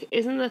think,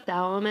 isn't the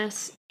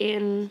thalamus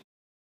in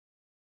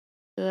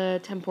the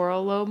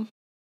temporal lobe?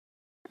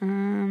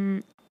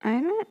 I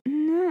don't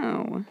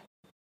know.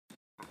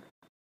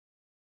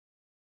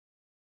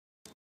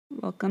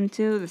 Welcome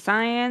to the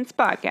Science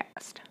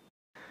Podcast.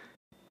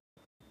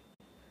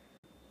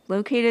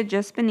 Located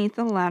just beneath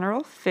the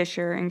lateral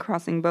fissure and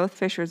crossing both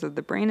fissures of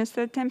the brain is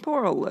the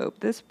temporal lobe.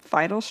 This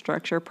vital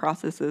structure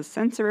processes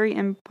sensory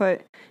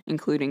input,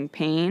 including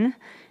pain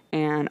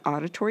and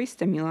auditory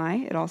stimuli.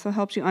 It also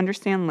helps you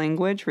understand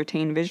language,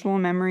 retain visual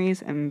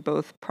memories, and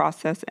both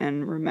process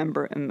and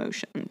remember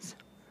emotions.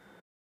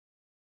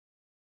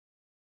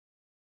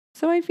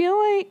 So I feel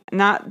like,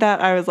 not that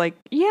I was like,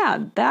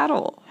 yeah,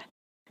 that'll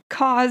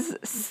cause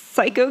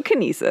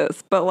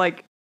psychokinesis, but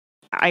like,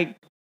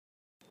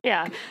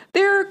 Yeah.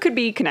 there could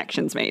be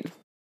connections made,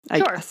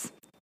 I guess,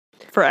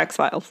 for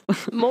X-Files.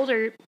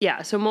 Mulder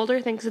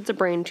thinks it's a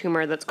brain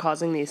tumor that's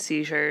causing these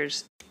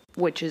seizures,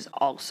 which is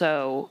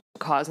also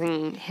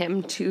causing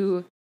him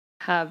to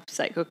have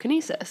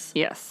psychokinesis.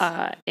 Yes.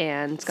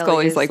 And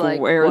Scully's like,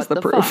 where's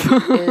the proof?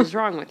 Fuck is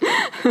wrong with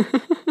you?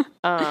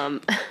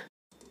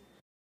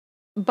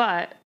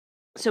 But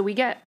so we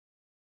get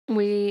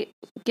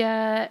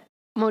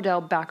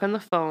Modell back on the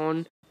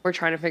phone. We're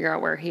trying to figure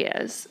out where he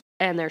is,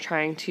 and they're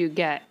trying to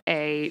get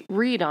a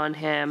read on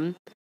him.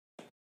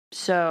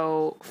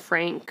 So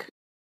Frank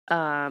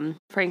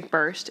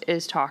Burst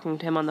is talking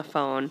to him on the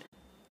phone,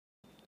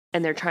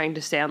 and they're trying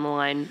to stay on the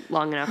line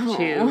long enough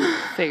to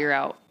figure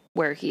out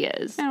where he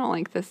is. I don't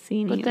like this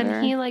scene But either.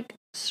 then he like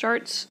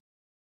starts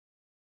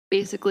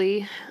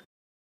basically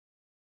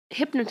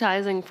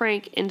hypnotizing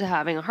Frank into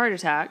having a heart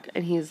attack,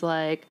 and he's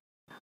like,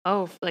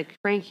 oh, like,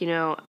 Frank, you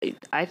know,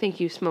 I think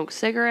you smoke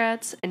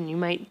cigarettes and you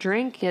might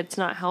drink. It's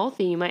not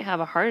healthy. You might have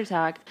a heart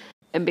attack.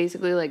 And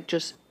basically, like,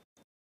 just,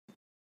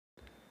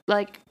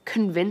 like,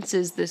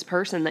 convinces this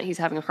person that he's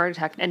having a heart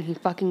attack, and he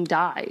fucking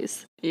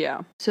dies.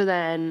 Yeah. So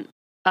then,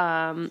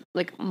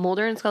 like,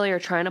 Mulder and Scully are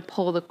trying to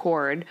pull the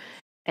cord,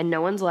 and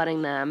no one's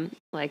letting them.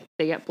 Like,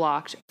 they get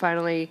blocked.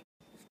 Finally,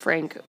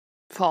 Frank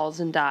falls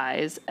and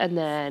dies, and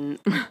then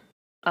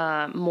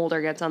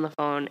Mulder gets on the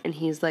phone, and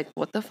he's like,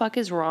 what the fuck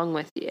is wrong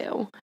with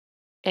you?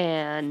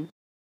 And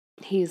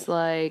he's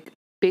like,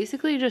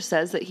 basically just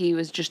says that he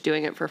was just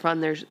doing it for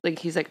fun. There's like,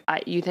 he's like,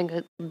 you think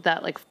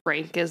that like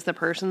Frank is the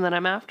person that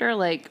I'm after?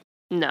 Like,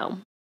 no,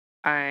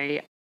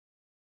 I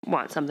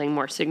want something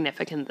more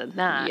significant than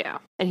that. Yeah.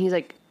 And he's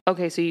like,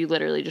 okay, so you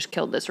literally just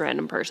killed this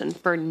random person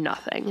for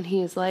nothing. And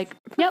he's like,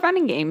 yep, Fun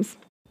and games.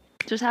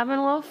 just having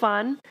a little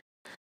fun,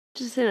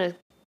 just in a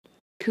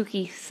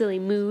kooky, silly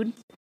mood.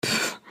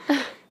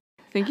 I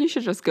think you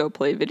should just go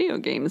play video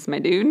games, my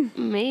dude.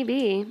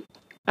 Maybe.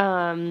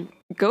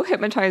 Go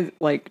hypnotize,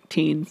 like,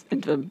 teens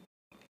into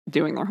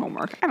doing their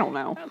homework. I don't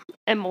know.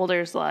 And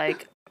Mulder's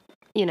like,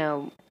 you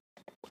know,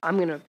 I'm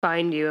going to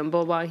find you and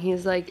blah, blah.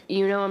 He's like,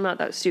 you know, I'm not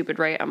that stupid,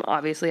 right? I'm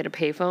obviously at a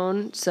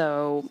payphone,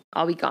 so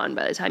I'll be gone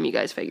by the time you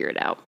guys figure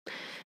it out.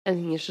 And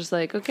he's just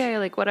like, okay,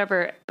 like,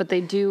 whatever. But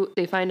they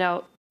find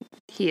out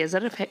he is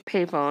at a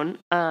payphone,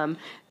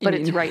 but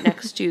it's right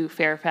next to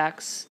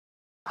Fairfax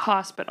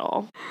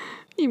Hospital.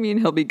 You mean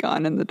he'll be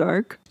gone in the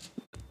dark?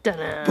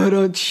 Dun-dun.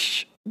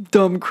 But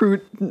dumb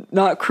crew,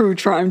 not crew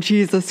time,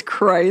 Jesus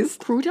Christ.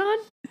 Crouton?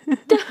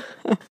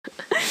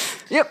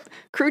 Yep,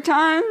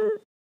 crouton,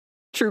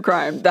 true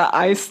crime. That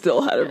I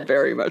still had to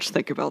very much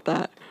think about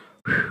that.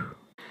 Whew.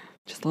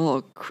 Just a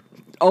little,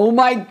 oh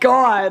my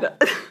God.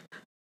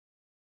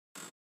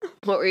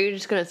 What were you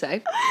just going to say?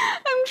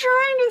 I'm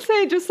trying to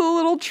say just a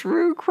little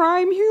true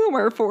crime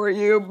humor for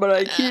you, but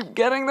I keep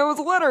getting those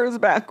letters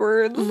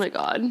backwards. Oh my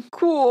God.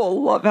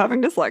 Cool. Love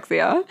having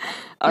dyslexia.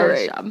 All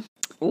Nice right. job.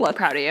 Let's,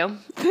 Proud of you.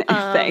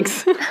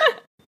 Thanks.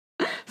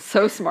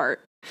 So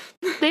smart.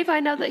 They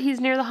find out that he's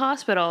near the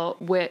hospital,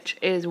 which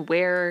is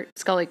where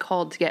Scully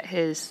called to get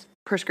his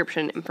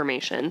prescription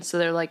information. So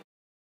they're like,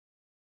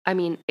 I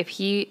mean, if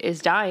he is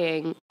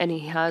dying and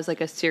he has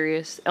like a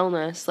serious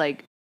illness,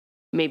 like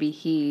maybe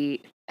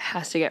he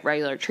has to get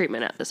regular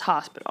treatment at this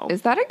hospital.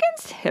 Is that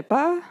against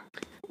HIPAA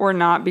or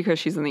not because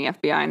she's in the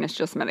FBI and it's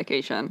just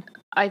medication?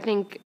 I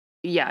think,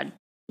 yeah,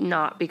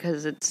 not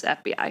because it's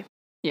FBI.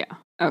 Yeah.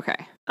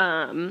 Okay.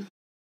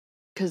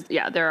 Because,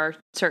 yeah, there are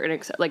certain,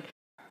 like,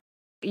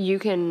 you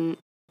can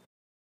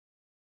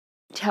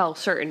tell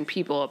certain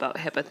people about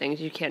HIPAA things.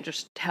 You can't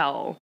just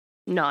tell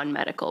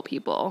non-medical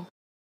people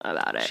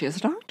about it. She's a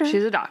doctor.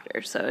 She's a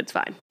doctor, so it's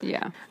fine.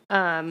 Yeah.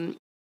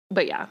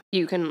 But yeah,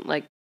 you can,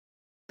 like,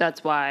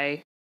 that's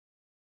why,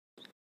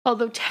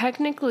 although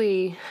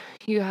technically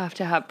you have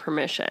to have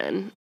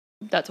permission.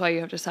 That's why you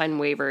have to sign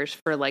waivers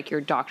for, like,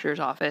 your doctor's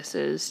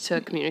offices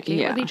to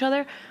communicate with each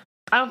other.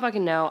 I don't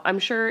fucking know. I'm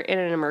sure in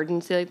an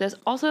emergency like this.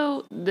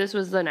 Also, this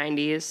was the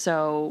 90s,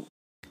 so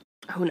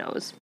who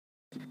knows?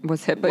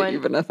 Was HIPAA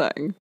even a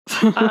thing?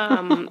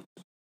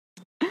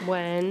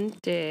 When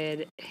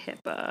did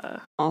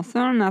HIPAA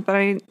Also, not that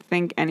I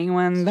think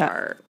anyone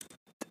start?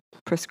 that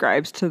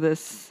prescribes to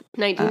this...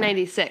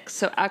 1996.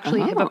 So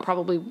actually, HIPAA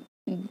probably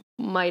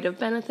might have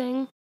been a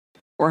thing.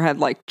 Or had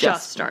like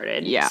Just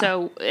started. Yeah.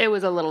 So it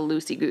was a little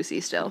loosey-goosey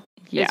still.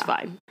 Yeah. It's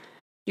fine.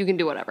 You can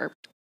do whatever.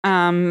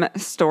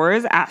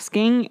 Stores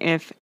asking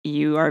if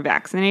you are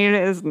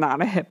vaccinated is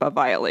not a HIPAA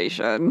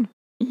violation.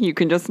 You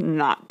can just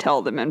not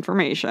tell them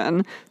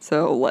information.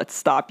 So let's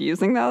stop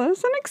using that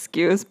as an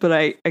excuse. But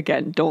I,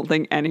 again, don't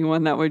think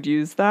anyone that would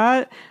use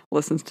that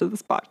listens to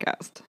this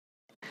podcast.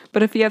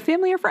 But if you have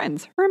family or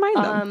friends, remind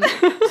them.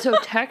 So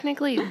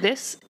technically,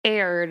 this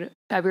aired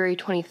February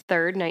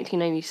 23rd,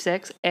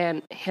 1996,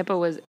 and HIPAA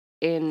was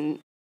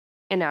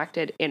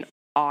enacted in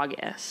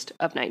August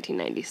of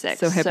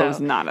 1996. So HIPAA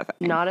was not a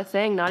thing. Not a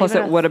thing. Not Plus,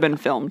 even it would have been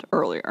filmed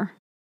earlier.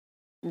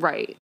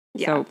 Right.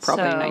 Yeah. So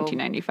probably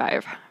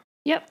 1995.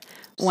 Yep.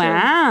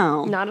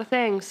 Wow. So, not a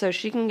thing. So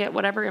she can get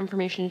whatever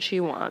information she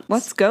wants.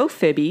 Let's go,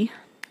 Phoebe.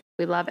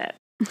 We love it.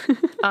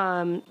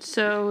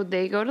 So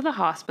they go to the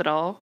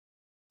hospital,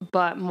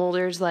 but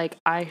Mulder's like,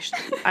 I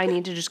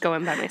need to just go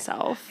in by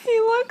myself. He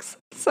looks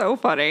so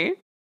funny.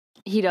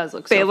 He does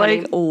look so They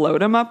funny. like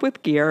load him up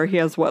with gear. He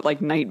has what,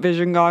 like night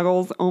vision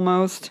goggles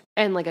almost?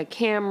 And like a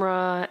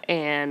camera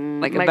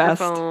and like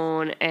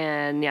microphone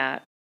and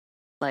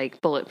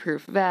like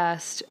bulletproof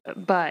vest.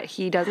 But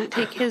he doesn't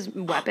take his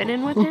weapon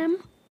in with him.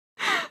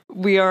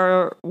 We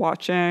are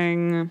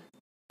watching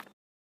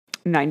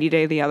 90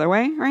 Day the Other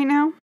Way right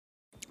now.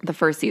 The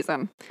first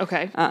season.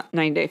 Okay.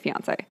 90 Day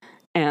Fiancé.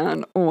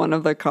 And one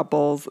of the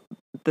couples,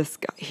 this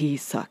guy, he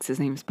sucks. His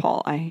name's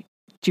Paul. I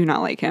do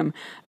not like him.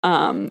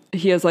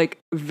 He is like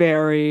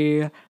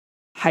very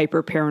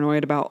hyper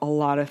paranoid about a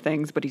lot of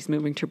things, but he's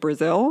moving to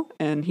Brazil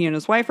and he and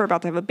his wife are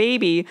about to have a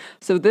baby.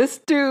 So this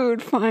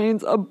dude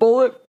finds a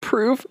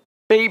bulletproof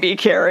baby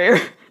carrier.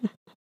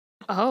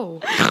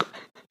 Oh.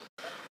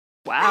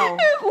 Wow.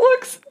 It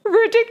looks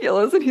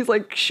ridiculous. And he's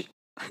like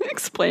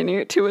explaining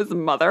it to his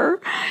mother.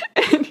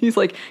 And he's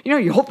like,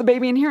 you hold the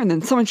baby in here and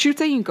then someone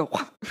shoots at you and go,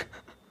 what?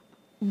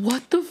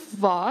 What the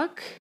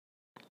fuck?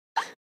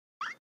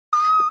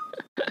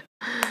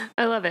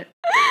 I love it.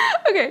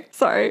 Okay,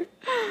 sorry.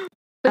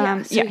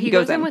 But so he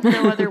goes in with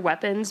no other with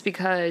weapons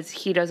because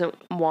he doesn't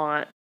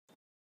want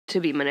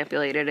to be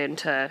manipulated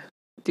into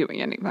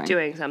doing anything.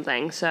 doing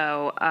something.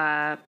 So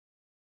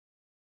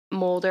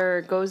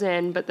Mulder goes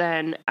in, but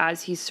then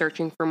as he's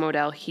searching for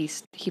Modell, he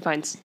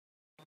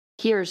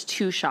hears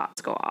 2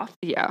 shots go off.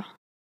 Yeah.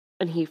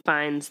 And he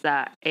finds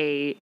that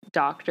a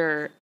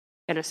doctor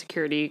and a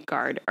security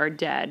guard are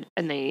dead,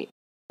 and they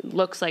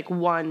looks like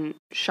one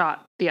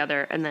shot the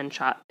other and then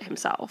shot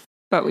himself.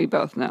 But we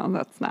both know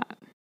that's not.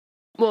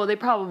 Well, they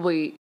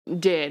probably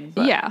did,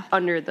 but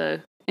under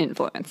the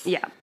influence.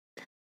 Yeah.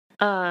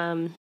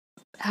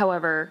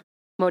 However,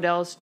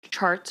 Modell's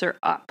charts are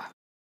up,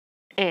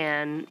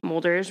 and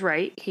Mulder is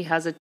right. He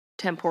has a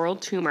temporal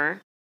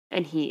tumor,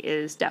 and he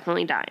is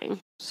definitely dying.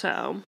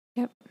 So,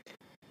 yep.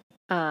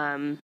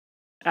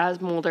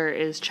 As Mulder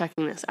is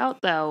checking this out,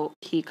 though,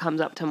 he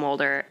comes up to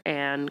Mulder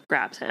and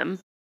grabs him,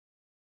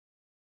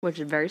 which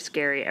is very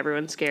scary.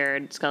 Everyone's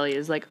scared. Scully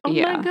is like, oh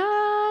my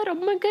God, oh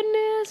my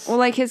goodness. Well,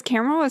 like his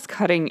camera was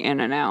cutting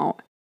in and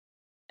out.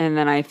 And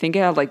then I think it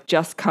had like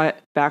just cut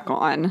back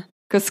on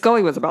because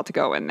Scully was about to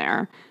go in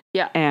there.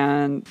 Yeah.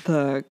 And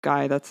the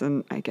guy that's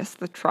in, I guess,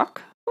 the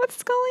truck with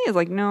Scully is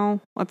like,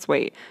 no, let's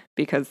wait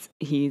because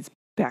he's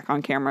back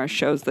on camera,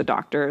 shows the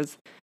doctors.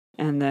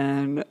 And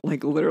then,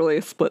 like, literally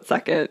a split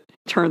second,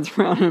 turns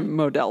around and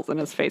Modell's in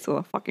his face with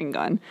a fucking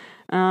gun.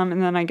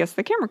 And then I guess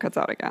the camera cuts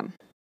out again.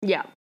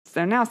 Yeah.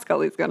 So now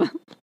Scully's gonna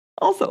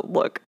also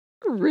look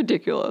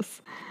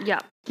ridiculous. Yeah.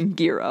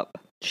 Gear up.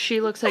 She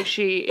looks like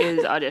she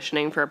is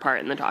auditioning for a part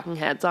in the Talking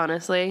Heads,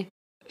 honestly.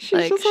 She's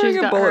like, just she's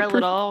wearing got a her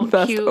little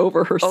vest cute,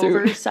 over her suit.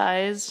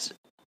 oversized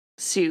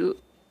suit.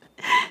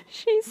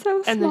 She's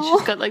so small. And then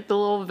she's got, like, the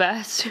little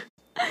vest.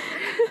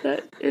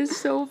 That is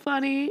so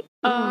funny.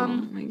 Oh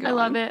my God. I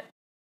love it.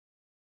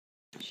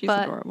 She's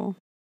adorable.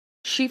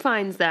 She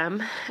finds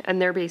them,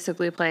 and they're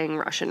basically playing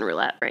Russian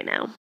roulette right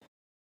now.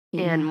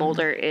 Yeah. And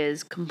Mulder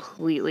is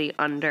completely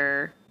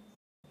under...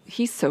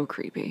 He's so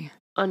creepy.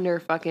 Under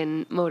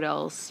fucking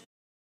Modell's,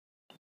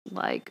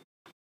 like,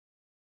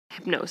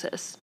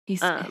 hypnosis.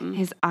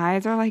 His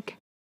eyes are, like,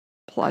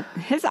 blood.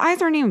 His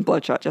eyes aren't even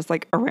bloodshot, just,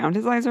 like, around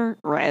his eyes are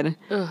red.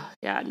 Ugh,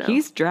 yeah, no.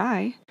 He's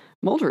dry.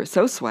 Mulder is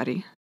so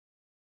sweaty.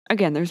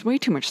 Again, there's way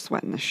too much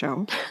sweat in the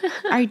show.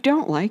 I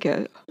don't like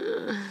it.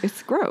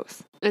 It's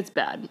gross. It's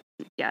bad.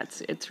 Yeah,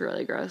 it's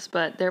really gross.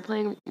 But they're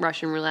playing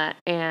Russian roulette,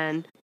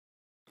 and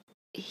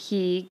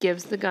he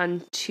gives the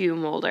gun to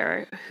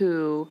Mulder,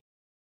 who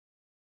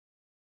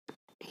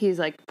he's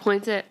like,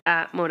 points it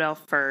at Modell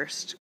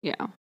first.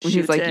 Yeah.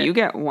 He's like, you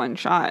get one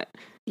shot.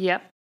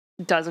 Yep.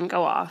 Doesn't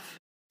go off.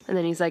 And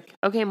then he's like,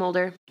 okay,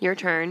 Mulder, your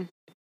turn.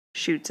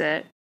 Shoots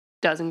it.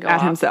 Doesn't go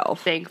off. At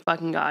himself. Thank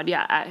fucking God.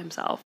 Yeah, at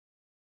himself.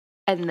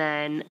 And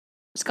then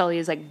Scully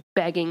is like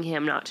begging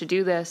him not to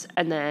do this.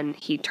 And then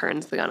he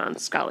turns the gun on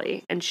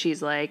Scully. And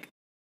she's like,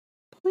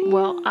 please.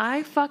 Well,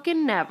 I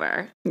fucking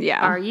never.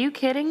 Yeah. Are you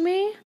kidding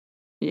me?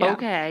 Yeah.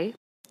 Okay.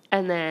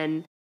 And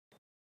then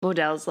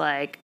Modell's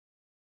like,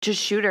 just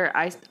shoot her.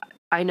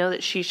 I know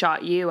that she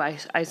shot you. I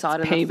saw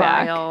it in the Payback.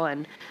 file,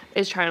 and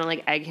is trying to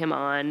like egg him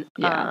on.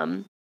 Yeah.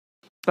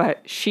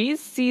 But she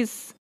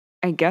sees,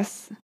 I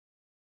guess,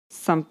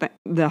 something,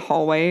 the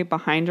hallway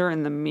behind her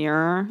in the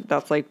mirror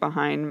that's like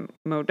behind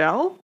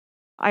Modell.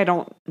 I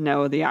don't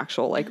know the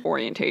actual like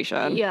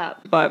orientation. Yeah.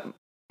 But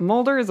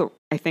Mulder is,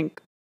 I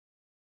think,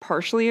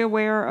 partially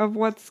aware of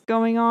what's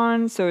going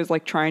on, so is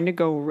like trying to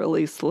go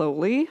really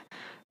slowly,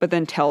 but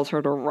then tells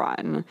her to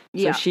run.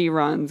 So she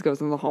runs, goes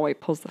in the hallway,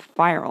 pulls the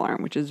fire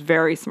alarm, which is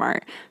very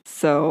smart,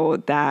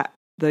 so that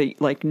the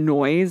like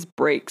noise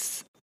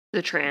breaks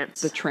the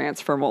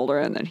trance for Mulder,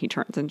 and then he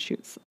turns and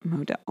shoots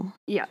Modell.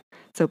 Yeah.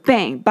 So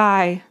bang,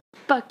 bye.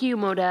 Fuck you,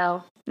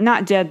 Modell.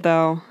 Not dead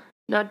though.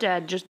 Not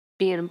dead, just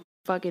being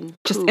fucking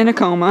just poop. In a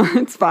coma.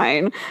 It's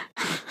fine.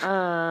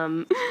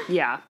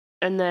 Yeah.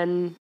 And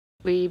then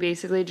we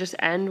basically just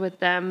end with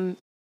them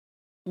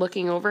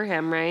looking over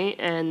him, right?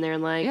 And they're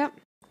like, yep.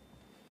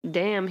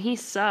 Damn, he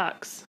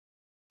sucks.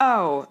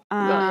 Oh.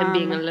 About him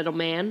being a little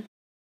man.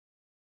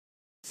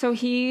 So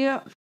he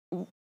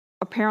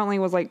apparently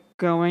was like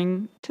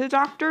going to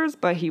doctors,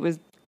 but he was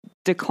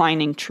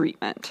declining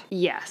treatment.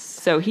 Yes.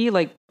 So he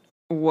like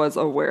was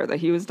aware that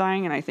he was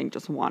dying, and I think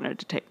just wanted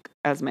to take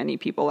as many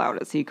people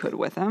out as he could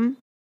with him.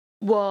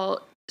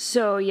 Well,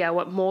 so yeah,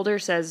 what Mulder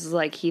says is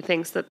like he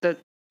thinks that the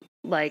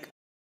like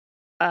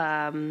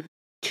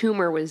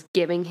tumor was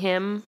giving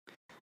him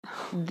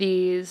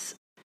these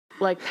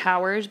like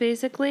powers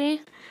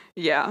basically.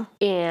 Yeah.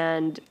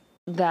 And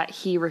that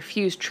he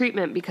refused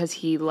treatment because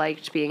he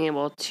liked being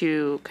able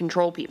to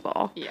control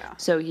people. Yeah.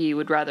 So he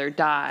would rather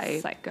die.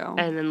 Psycho.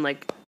 And then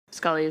like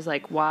Scully is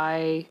like,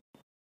 why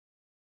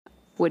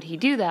would he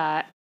do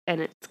that?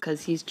 And it's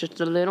because he's just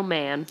a little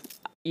man.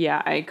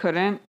 Yeah, I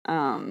couldn't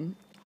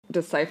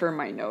decipher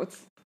my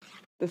notes.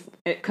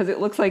 Because it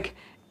looks like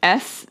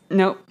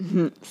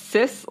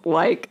cis,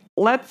 like,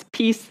 let's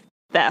piece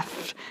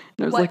theft.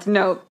 And I was like,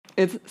 no,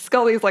 it's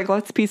Scully's like,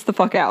 let's piece the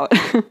fuck out.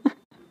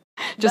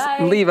 Just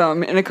bye. Leave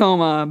him in a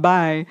coma,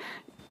 bye.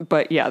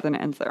 But yeah, then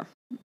it ends there.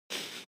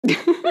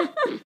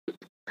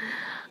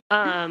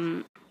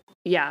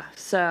 Yeah,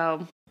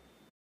 so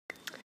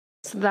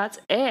that's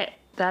it.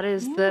 That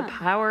is the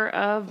power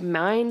of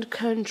mind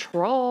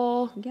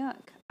control. Yuck.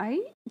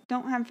 I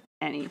don't have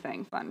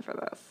anything fun for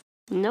this.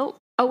 Nope.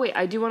 Oh, wait,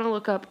 I do want to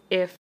look up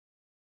if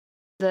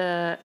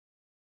the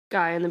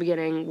guy in the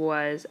beginning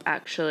was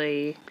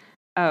actually...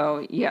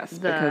 Oh, yes,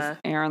 because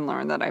Aaron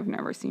learned that I've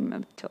never seen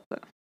Matilda.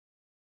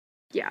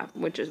 Yeah,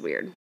 which is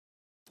weird.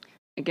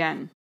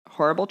 Again,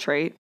 horrible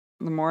trait.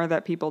 The more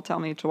that people tell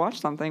me to watch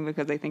something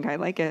because they think I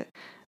like it,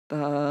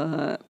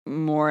 the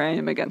more I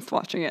am against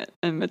watching it.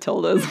 And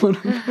Matilda is one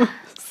of those.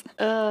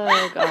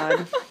 Oh,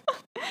 God.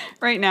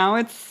 Right now,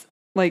 it's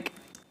like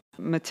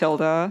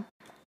Matilda,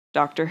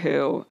 Doctor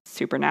Who,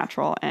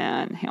 Supernatural,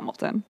 and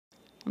Hamilton.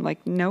 I'm like,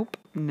 nope,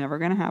 never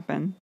gonna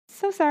happen.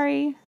 So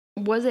sorry.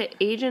 Was it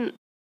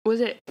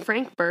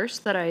Frank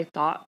Burst that I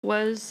thought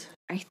was?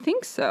 I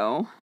think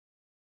so.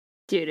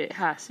 Dude, it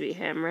has to be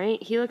him,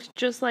 right? He looks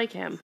just like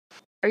him.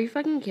 Are you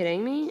fucking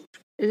kidding me?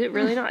 Is it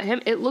really not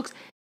him? It looks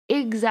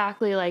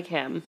exactly like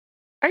him.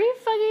 Are you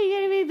fucking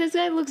kidding me? This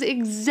guy looks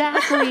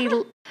exactly...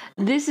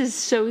 This is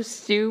so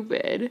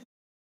stupid.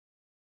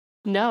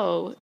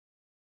 No.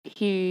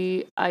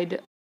 I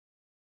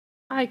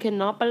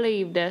cannot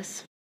believe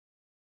this.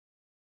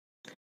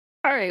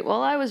 Alright,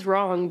 well, I was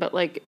wrong, but,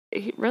 like,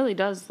 he really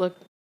does look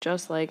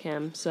just like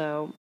him,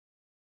 so...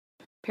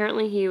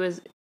 Apparently he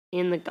was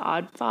in The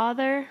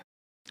Godfather.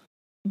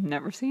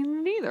 Never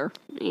seen it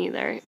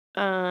Either.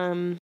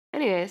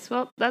 Anyways,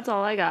 well, that's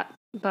all I got.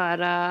 But,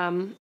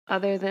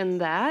 other than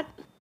that...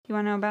 You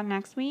want to know about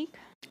next week?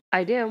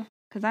 I do.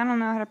 Because I don't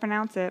know how to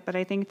pronounce it, but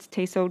I think it's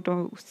Teso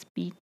dos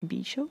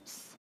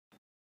Bichos?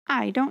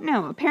 I don't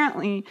know.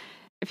 Apparently,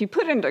 if you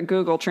put into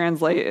Google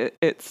Translate,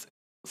 it's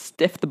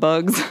Stiff the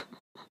Bugs.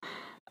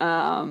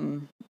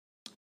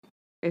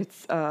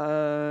 It's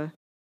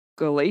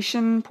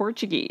Galician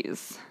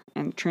Portuguese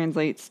and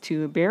translates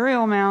to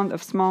burial mound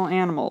of small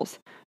animals,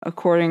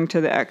 according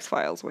to the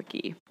X-Files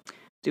wiki.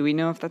 Do we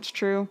know if that's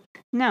true?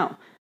 No.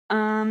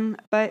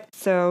 But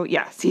so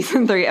yeah,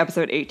 season 3,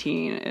 episode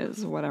 18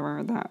 is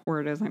whatever that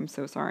word is. I'm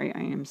so sorry. I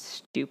am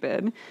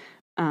stupid.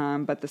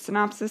 But the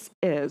synopsis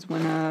is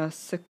when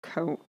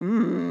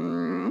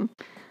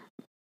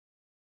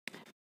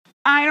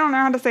I don't know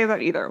how to say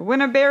that either.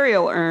 When a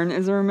burial urn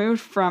is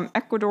removed from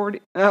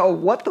Ecuadorian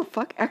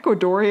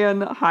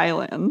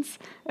highlands,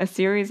 a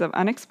series of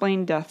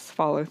unexplained deaths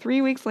follow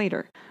 3 weeks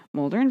later.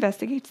 Mulder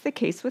investigates the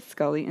case with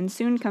Scully and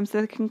soon comes to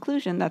the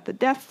conclusion that the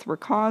deaths were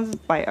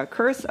caused by a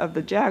curse of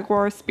the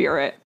jaguar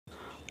spirit.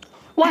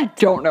 What? I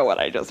don't know what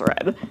I just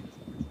read.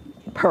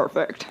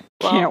 Perfect.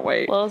 Well, can't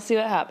wait. We'll see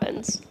what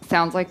happens.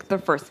 Sounds like the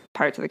first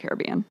Pirates of the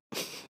Caribbean.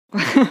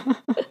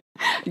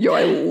 Yo,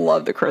 I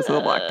love the Curse of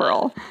the Black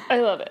Pearl. I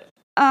love it.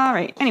 All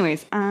right.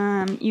 Anyways,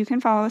 you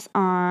can follow us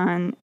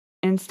on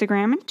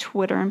Instagram and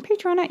Twitter and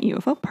Patreon at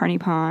UFO Party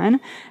Pod.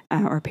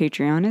 Our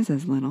Patreon is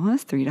as little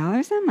as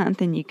 $3 a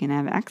month, and you can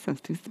have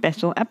access to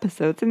special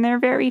episodes, and they're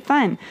very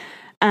fun.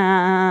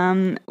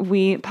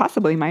 We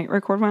possibly might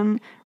record one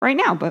right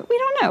now, but we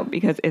don't know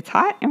because it's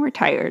hot and we're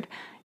tired.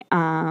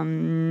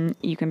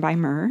 You can buy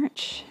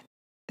merch.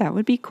 That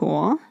would be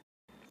cool.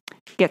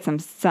 Get some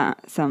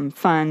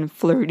fun,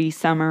 flirty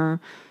summer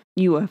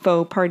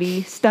UFO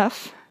party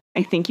stuff.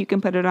 I think you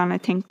can put it on a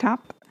tank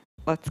top.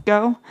 Let's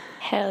go.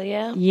 Hell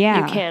yeah.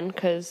 Yeah. You can,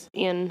 because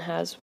Ian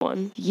has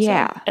one.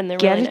 Yeah. So, and they're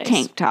Get really a nice.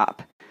 tank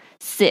top.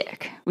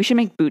 Sick. We should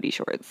make booty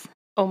shorts.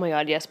 Oh my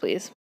god, yes,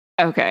 please.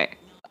 Okay.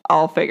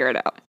 I'll figure it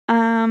out.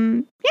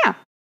 Yeah.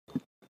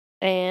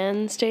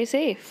 And stay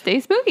safe.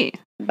 Stay spooky.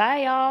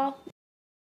 Bye, y'all.